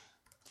that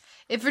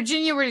if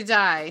Virginia were to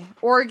die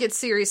or get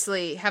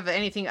seriously have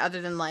anything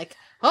other than like,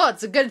 oh,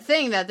 it's a good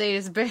thing that they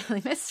just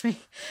barely missed me,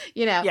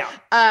 you know?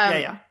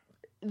 Yeah.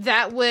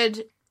 That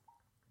would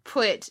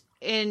put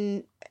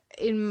in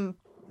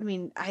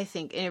I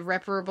think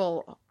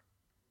irreparable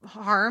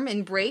harm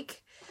and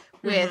break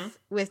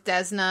with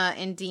Desna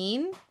and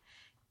Dean.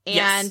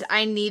 And yes.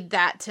 I need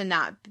that to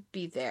not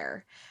be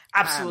there.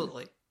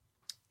 Absolutely.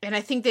 And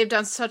I think they've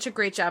done such a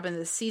great job in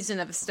this season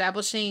of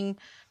establishing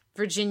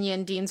Virginia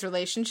and Dean's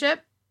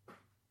relationship,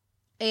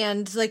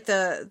 and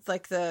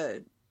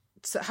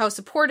how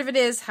supportive it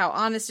is, how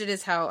honest it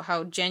is,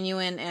 how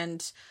genuine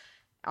and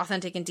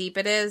authentic and deep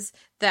it is,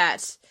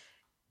 that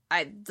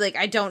I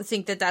don't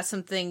think that that's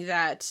something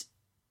that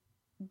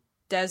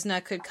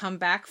Desna could come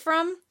back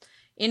from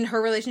in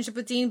her relationship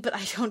with Dean, but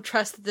I don't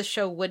trust that the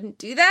show wouldn't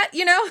do that,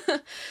 you know?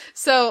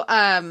 So,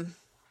 I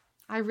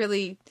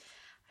really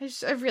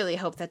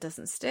hope that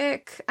doesn't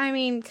stick. I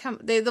mean,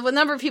 the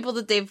number of people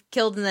that they've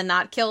killed and then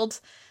not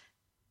killed.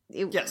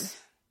 Yes.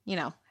 You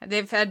know,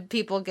 they've had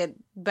people get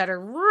better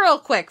real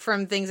quick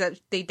from things that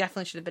they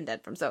definitely should have been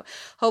dead from. So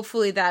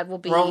hopefully that will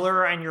be...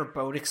 Roller and your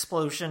boat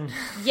explosion.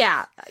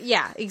 Yeah,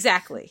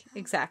 exactly.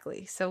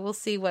 So we'll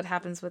see what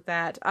happens with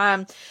that.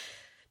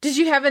 Did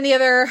you have any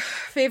other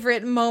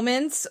favorite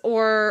moments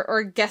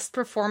or guest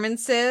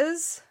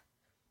performances?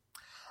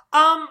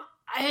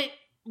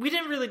 We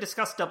didn't really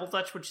discuss Double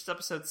Dutch, which is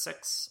episode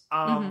 6,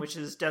 which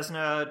is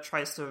Desna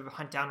tries to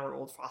hunt down her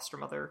old foster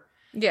mother.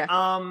 Yeah.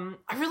 I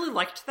really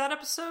liked that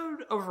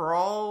episode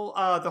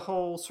overall. The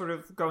whole sort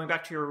of going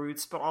back to your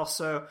roots, but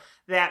also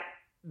that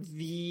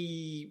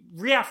the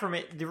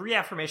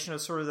reaffirmation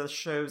of sort of the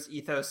show's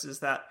ethos is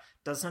that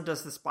Desna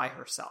does this by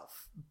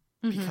herself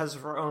because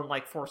of her own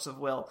like force of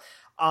will.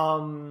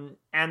 And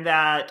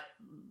that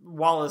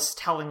Wallace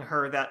telling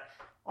her that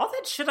all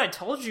that shit I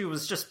told you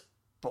was just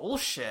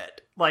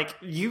bullshit. Like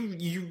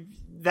you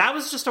that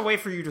was just a way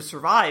for you to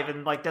survive,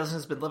 and like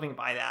Desna's been living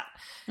by that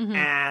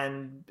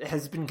and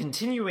has been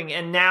continuing,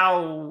 and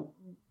now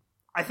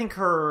I think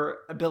her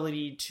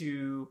ability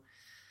to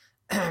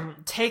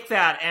take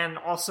that and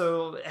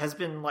also has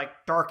been like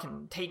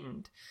darkened,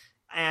 tainted,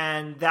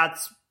 and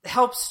that's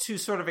helps to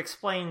sort of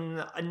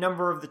explain a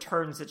number of the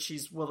turns that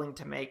she's willing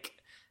to make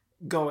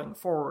going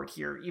forward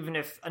here, even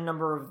if a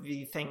number of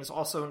the things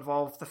also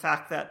involve the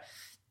fact that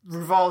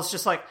Ruval is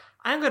just like,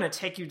 I'm going to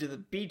take you to the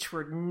beach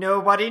where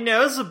nobody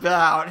knows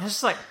about. And it's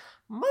just like,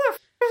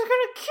 motherfucker's going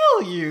to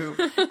kill you.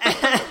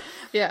 And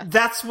yeah.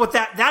 That's what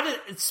that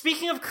is.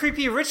 Speaking of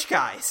creepy rich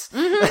guys.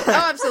 Mm-hmm. Oh,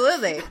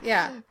 absolutely.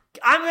 Yeah.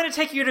 I'm going to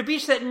take you to a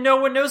beach that no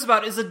one knows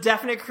about is a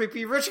definite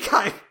creepy rich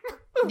guy.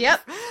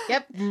 Yep.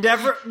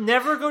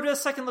 Never go to a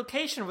second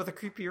location with a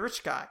creepy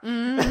rich guy.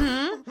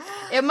 Mm-hmm.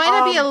 It might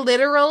not be a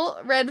literal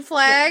red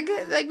flag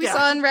like we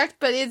saw in Wrecked,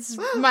 but it's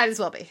might as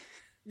well be.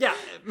 Yeah.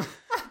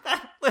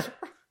 That literal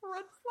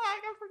red flag,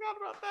 I forgot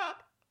about that.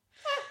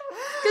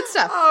 Good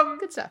stuff.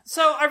 Good stuff.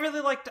 So I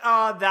really liked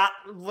that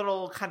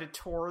little kind of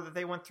tour that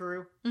they went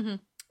through. Mm-hmm.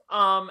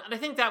 And I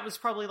think that was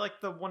probably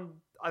like the one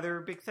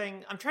other big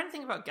thing. I'm trying to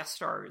think about guest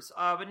stars,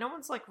 but no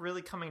one's like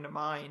really coming to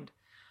mind.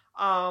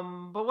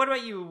 But what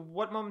about you?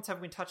 What moments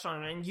have we touched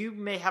on? And you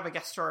may have a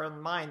guest star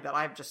in mind that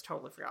I've just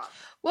totally forgotten.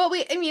 Well,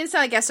 it's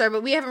not a guest star,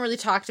 but we haven't really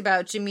talked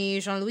about Jimmy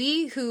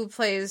Jean-Louis, who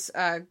plays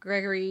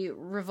Gregory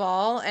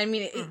Ruval. I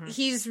mean,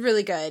 he's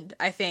really good,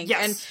 I think.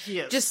 Yes, and he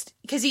is. Just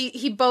because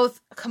he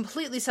both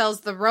completely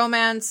sells the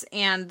romance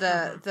and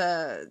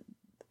the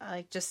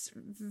like just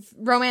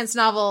romance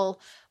novel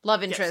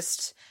love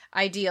interest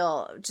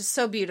ideal just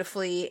so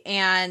beautifully.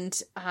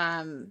 And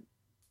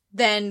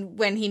then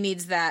when he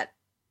needs that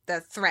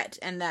threat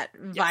and that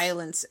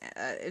violence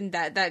and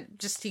that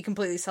just he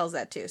completely sells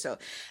that too. So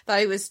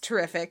thought he was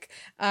terrific.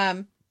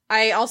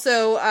 I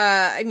also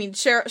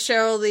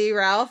Cheryl Lee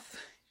Ralph,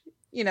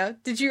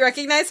 did you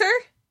recognize her?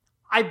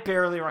 I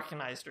barely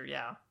recognized her.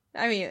 Yeah.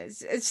 I mean,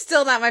 it's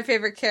still not my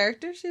favorite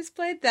character she's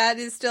played. That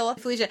is still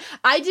Felicia.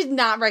 I did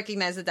not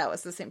recognize that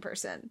was the same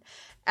person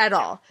at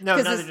all. No,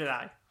 neither did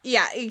I.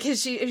 Yeah,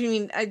 because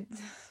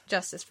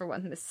justice for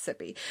one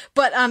Mississippi,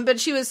 but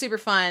she was super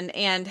fun,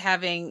 and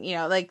having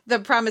like the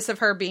promise of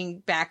her being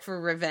back for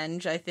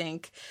revenge, I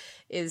think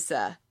is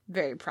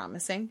very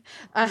promising.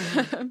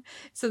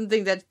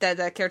 Something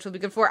that character will be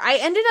good for. I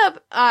ended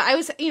up I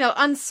was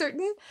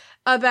uncertain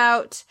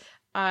about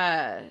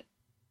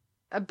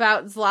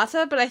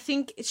Zlata, but I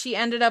think she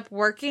ended up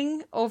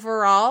working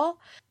overall.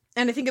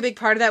 And I think a big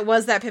part of that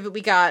was that pivot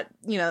we got,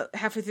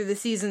 halfway through the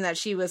season, that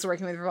she was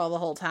working with Ruval the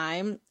whole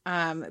time.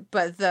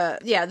 But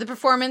the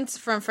performance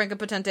from Franca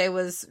Potente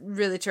was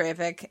really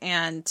terrific.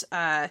 And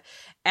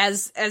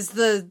as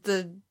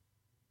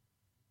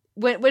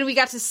when we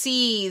got to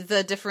see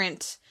the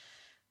different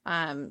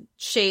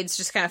shades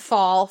just kind of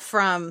fall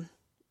from,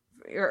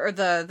 or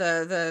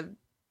the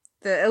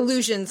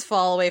illusions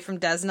fall away from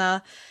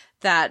Desna,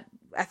 that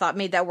I thought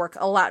made that work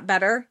a lot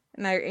better.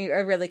 And I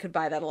really could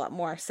buy that a lot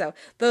more. So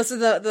those are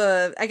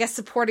the I guess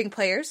supporting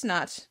players,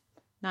 not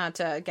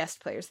guest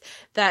players,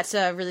 that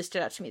really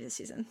stood out to me this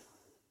season.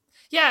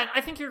 Yeah,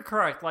 I think you're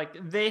correct. Like,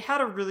 they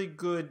had a really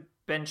good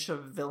bench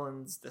of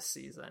villains this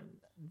season.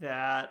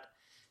 That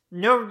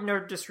no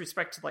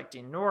disrespect to like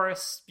Dean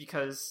Norris,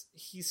 because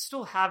he's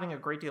still having a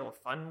great deal of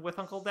fun with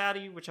Uncle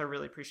Daddy, which I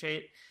really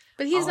appreciate.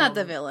 But he's not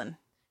the villain.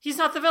 He's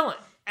not the villain.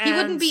 He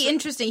wouldn't be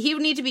interesting. He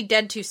would need to be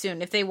dead too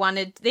soon if they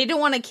wanted. They don't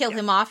want to kill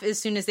him off as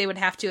soon as they would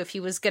have to if he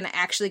was going to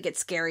actually get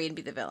scary and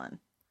be the villain.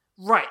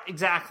 Right,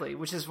 exactly.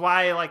 Which is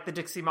why like the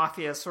Dixie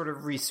Mafia sort of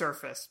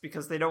resurfaced,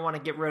 because they don't want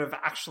to get rid of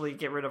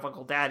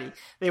Uncle Daddy.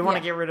 They want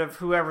to get rid of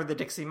whoever the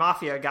Dixie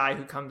Mafia guy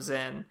who comes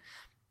in.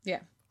 Yeah.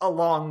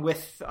 Along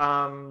with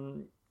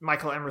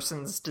Michael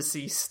Emerson's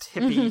deceased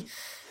hippie.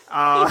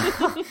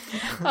 That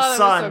was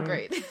so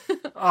great.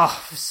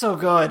 Oh, so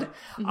good.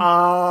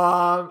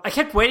 I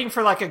kept waiting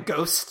for like a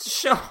ghost to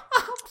show up,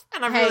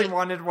 and I really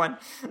wanted one.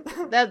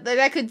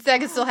 that could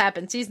still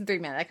happen. Season 3,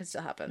 man, that could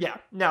still happen. Yeah,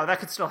 no,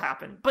 that could still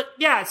happen. But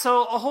yeah,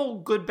 so a whole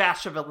good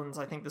batch of villains,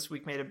 I think, this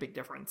week made a big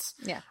difference.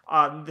 Yeah.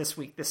 This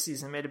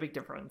season made a big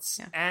difference.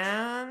 Yeah.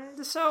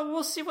 And so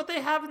we'll see what they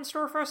have in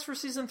store for us for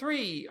season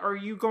 3. Are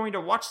you going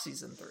to watch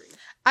season 3?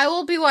 I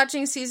will be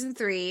watching season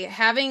 3.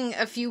 Having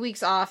a few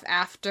weeks off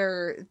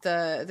after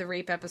the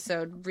rape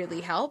episode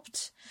really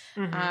helped.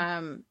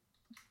 Mm-hmm.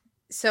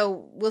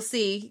 So we'll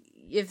see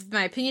if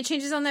my opinion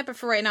changes on that. But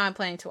for right now, I'm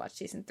planning to watch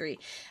season 3.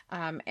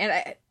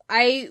 And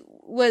I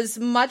was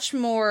much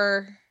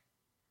more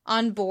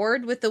on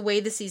board with the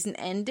way the season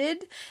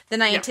ended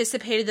than I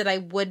anticipated that I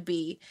would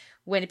be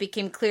when it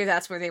became clear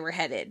that's where they were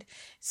headed.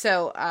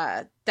 So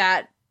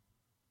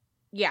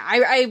yeah,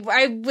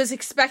 I was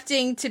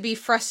expecting to be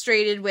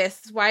frustrated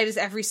with, why does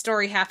every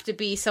story have to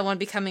be someone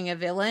becoming a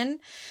villain?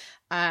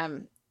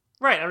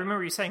 Right, I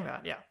remember you saying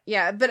that, yeah.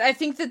 Yeah, but I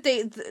think that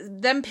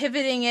them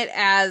pivoting it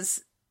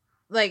as,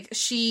 like,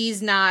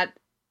 she's not...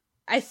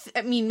 I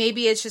mean,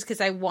 maybe it's just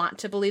because I want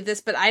to believe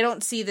this, but I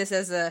don't see this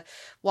as a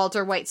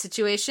Walter White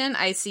situation.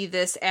 I see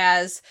this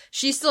as,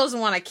 she still doesn't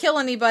want to kill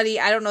anybody.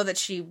 I don't know that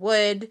she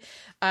would.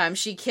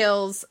 She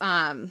kills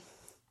Ruval,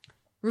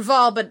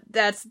 but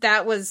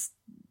that was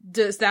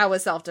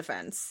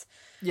self-defense.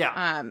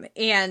 Yeah.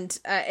 And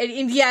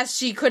yes,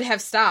 she could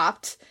have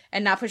stopped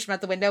and not pushed him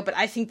out the window, but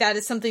I think that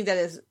is something that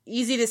is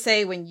easy to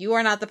say when you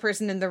are not the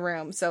person in the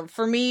room. So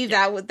for me,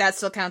 that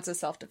still counts as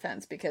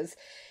self-defense, because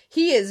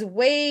he is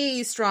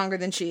way stronger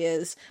than she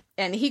is,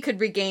 and he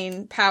could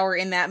regain power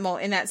in that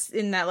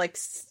like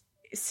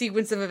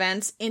sequence of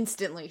events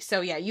instantly.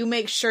 So yeah, you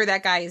make sure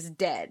that guy is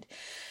dead.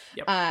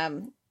 Yep.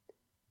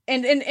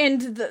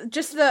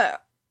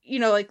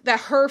 Like that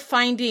her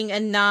finding a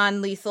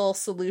non-lethal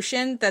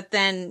solution that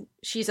then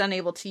she's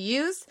unable to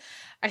use,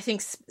 I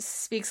think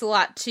speaks a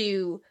lot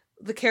to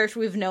the character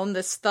we've known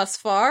thus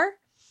far,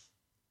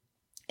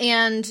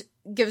 and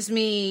gives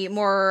me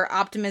more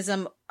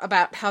optimism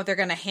about how they're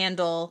going to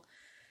handle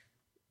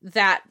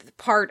that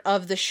part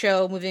of the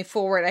show moving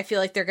forward. I feel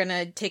like they're going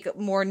to take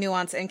more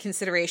nuance and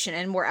consideration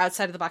and more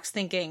outside of the box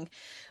thinking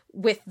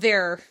with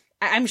their,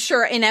 I'm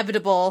sure,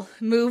 inevitable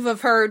move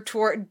of her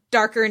toward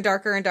darker and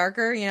darker and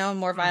darker,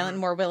 more violent,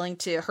 more willing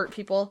to hurt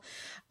people.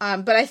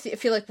 But I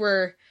feel like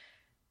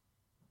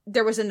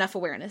there was enough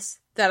awareness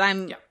that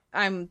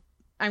I'm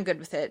good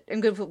with it.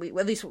 I'm good with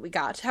at least what we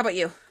got. How about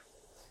you?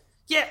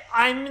 Yeah,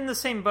 I'm in the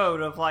same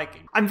boat of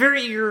I'm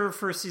very eager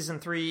for season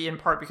 3, in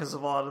part because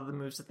of a lot of the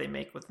moves that they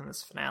make within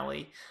this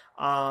finale.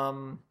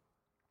 And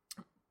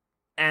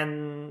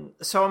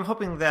so I'm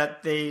hoping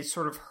that they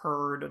sort of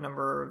heard a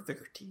number of the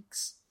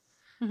critiques.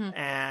 Mm-hmm.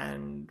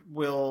 And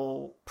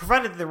will,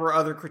 provided there were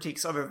other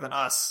critiques other than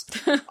us.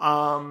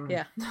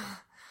 Yeah.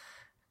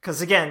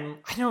 Because again,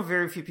 I know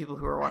very few people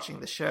who are watching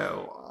the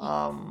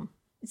show.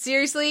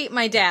 Seriously,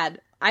 my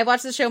dad. I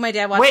watch the show, my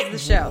dad watches the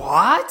show.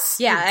 What?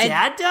 Yeah. Your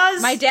dad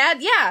does? My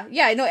dad,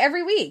 yeah, I know,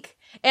 every week.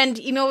 And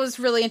what was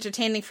really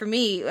entertaining for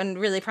me and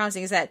really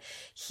promising is that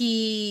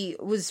he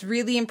was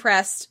really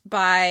impressed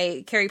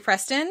by Carrie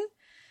Preston.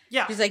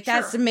 Yeah. He's like,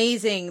 that's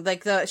amazing.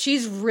 Like,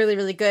 she's really,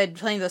 really good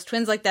playing those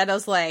twins like that. I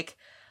was like,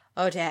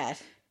 oh, Dad,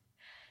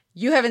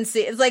 you haven't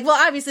seen... It's like, well,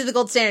 obviously the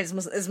gold standard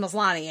is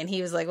Maslany. And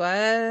he was like, what?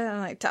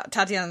 I'm like,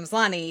 Tatiana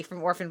Maslany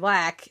from Orphan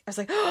Black. I was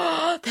like,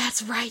 oh,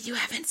 that's right. You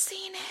haven't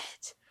seen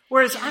it.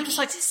 Whereas I'm just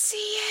like... to see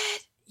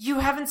it. You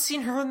haven't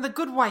seen her in The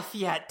Good Wife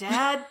yet,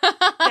 Dad.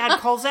 Dad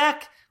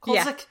Kolzak.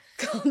 Yeah.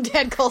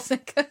 Dad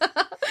Kolzak.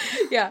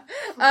 Yeah.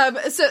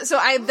 So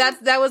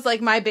that was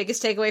like my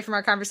biggest takeaway from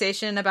our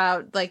conversation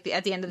about like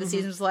at the end of the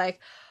season was like,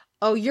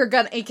 oh, you're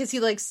gonna, because he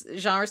likes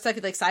genre stuff,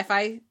 he likes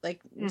sci-fi, like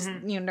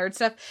nerd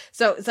stuff.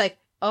 So it's like,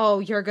 oh,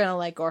 you're gonna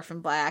like Orphan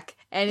Black.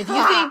 And if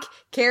you think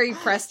Carrie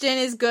Preston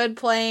is good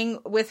playing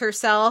with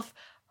herself,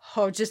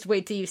 just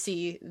wait till you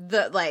see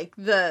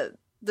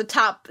the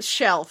top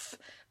shelf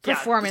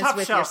performance top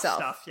with shelf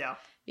yourself. Stuff,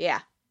 Yeah.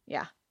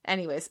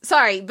 Anyways,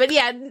 sorry, but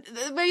yeah,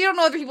 but you don't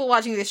know other people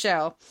watching the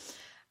show.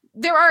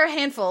 There are a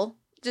handful,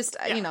 just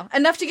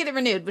enough to get it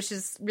renewed, which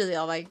is really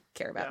all I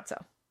care about. So,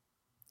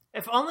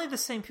 if only the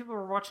same people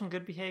were watching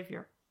Good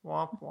Behavior.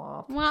 Womp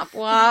womp. Womp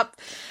womp.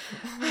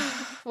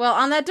 Well,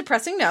 on that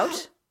depressing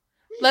note,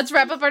 let's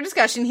wrap up our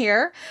discussion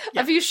here.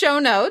 A few show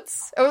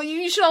notes. Oh,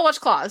 you should all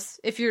watch Claws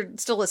if you're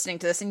still listening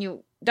to this and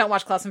you don't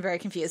watch Claws. I'm very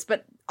confused,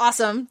 but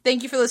awesome.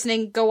 Thank you for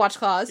listening. Go watch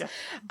Claws. Yeah.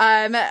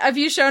 A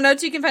few show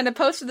notes. You can find a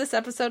post for this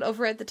episode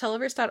over at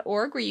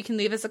theteleverse.org, where you can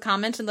leave us a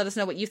comment and let us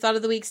know what you thought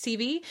of the week's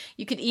TV.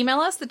 You can email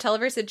us,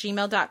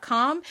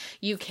 theteleverse@gmail.com.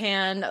 You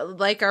can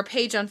like our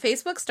page on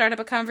Facebook, start up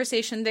a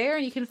conversation there,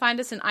 and you can find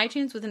us in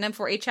iTunes with an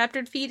M4A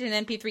chaptered feed and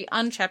an MP3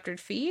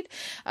 unchaptered feed.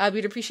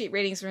 We'd appreciate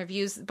ratings and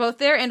reviews both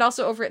there and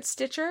also over at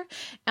Stitcher.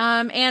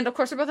 And of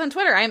course, we're both on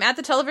Twitter. I'm at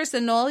the Televerse,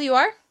 and Noel, you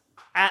are?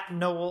 At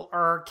Noel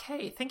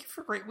RK. Thank you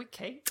for a great week,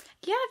 Kate.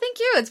 Yeah, thank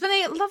you. It's been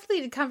a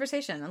lovely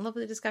conversation, a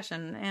lovely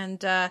discussion,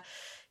 and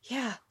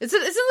it's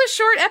a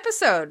short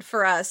episode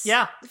for us.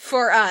 Yeah,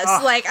 for us.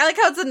 I like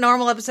how it's a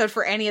normal episode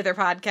for any other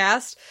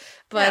podcast,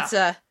 but it's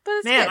man,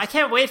 good. I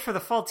can't wait for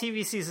the fall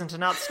TV season to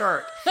not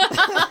start.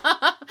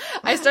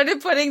 I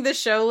started putting the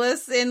show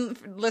lists in,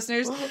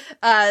 listeners,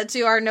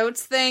 to our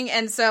notes thing,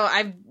 and so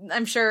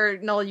I'm sure,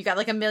 Noel, you got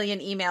like 1 million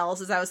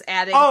emails as I was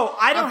adding. Oh,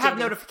 I don't have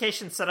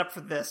notifications set up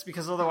for this,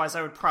 because otherwise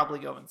I would probably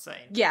go insane.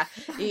 Yeah.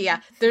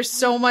 There's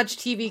so much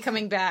TV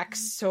coming back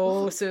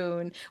so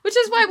soon, which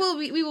is why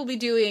we will be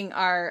doing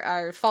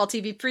our fall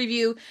TV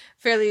preview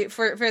fairly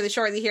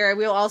shortly here.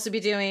 We'll also be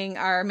doing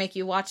our Make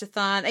You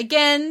Watch-a-thon.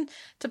 Again,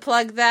 to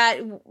plug that,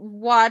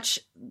 watch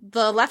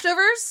The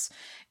Leftovers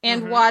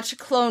and watch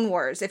Clone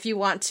Wars if you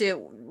want to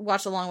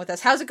watch along with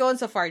us. How's it going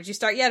so far? Did you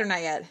start yet or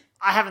not yet?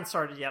 I haven't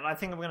started yet. I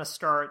think I'm going to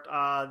start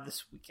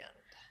this weekend.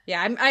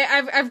 Yeah,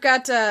 I've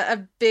got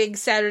a big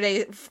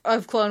Saturday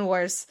of Clone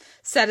Wars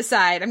set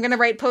aside. I'm going to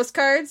write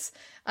postcards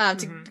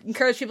to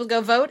encourage people to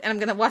go vote, and I'm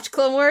going to watch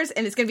Clone Wars,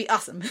 and it's going to be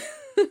awesome.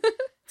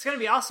 It's going to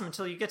be awesome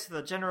until you get to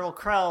the General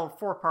Krell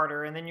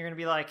 4-parter, and then you're going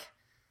to be like,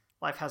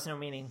 life has no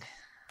meaning.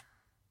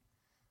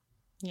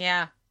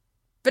 Yeah.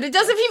 But it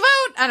does if you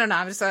vote. I don't know.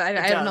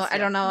 I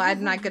don't know.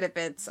 I'm not good at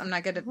bits. I'm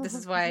not good at. This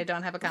is why I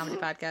don't have a comedy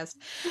podcast.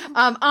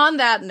 On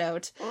that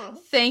note,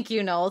 thank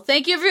you, Noel.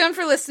 Thank you, everyone,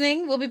 for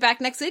listening. We'll be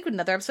back next week with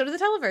another episode of The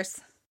Televerse.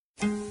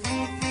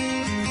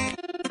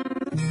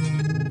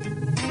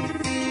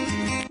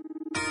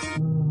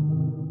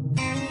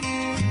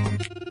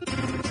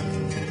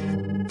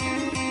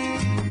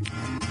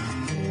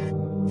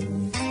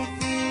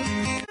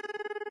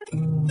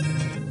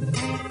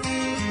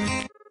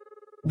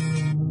 you.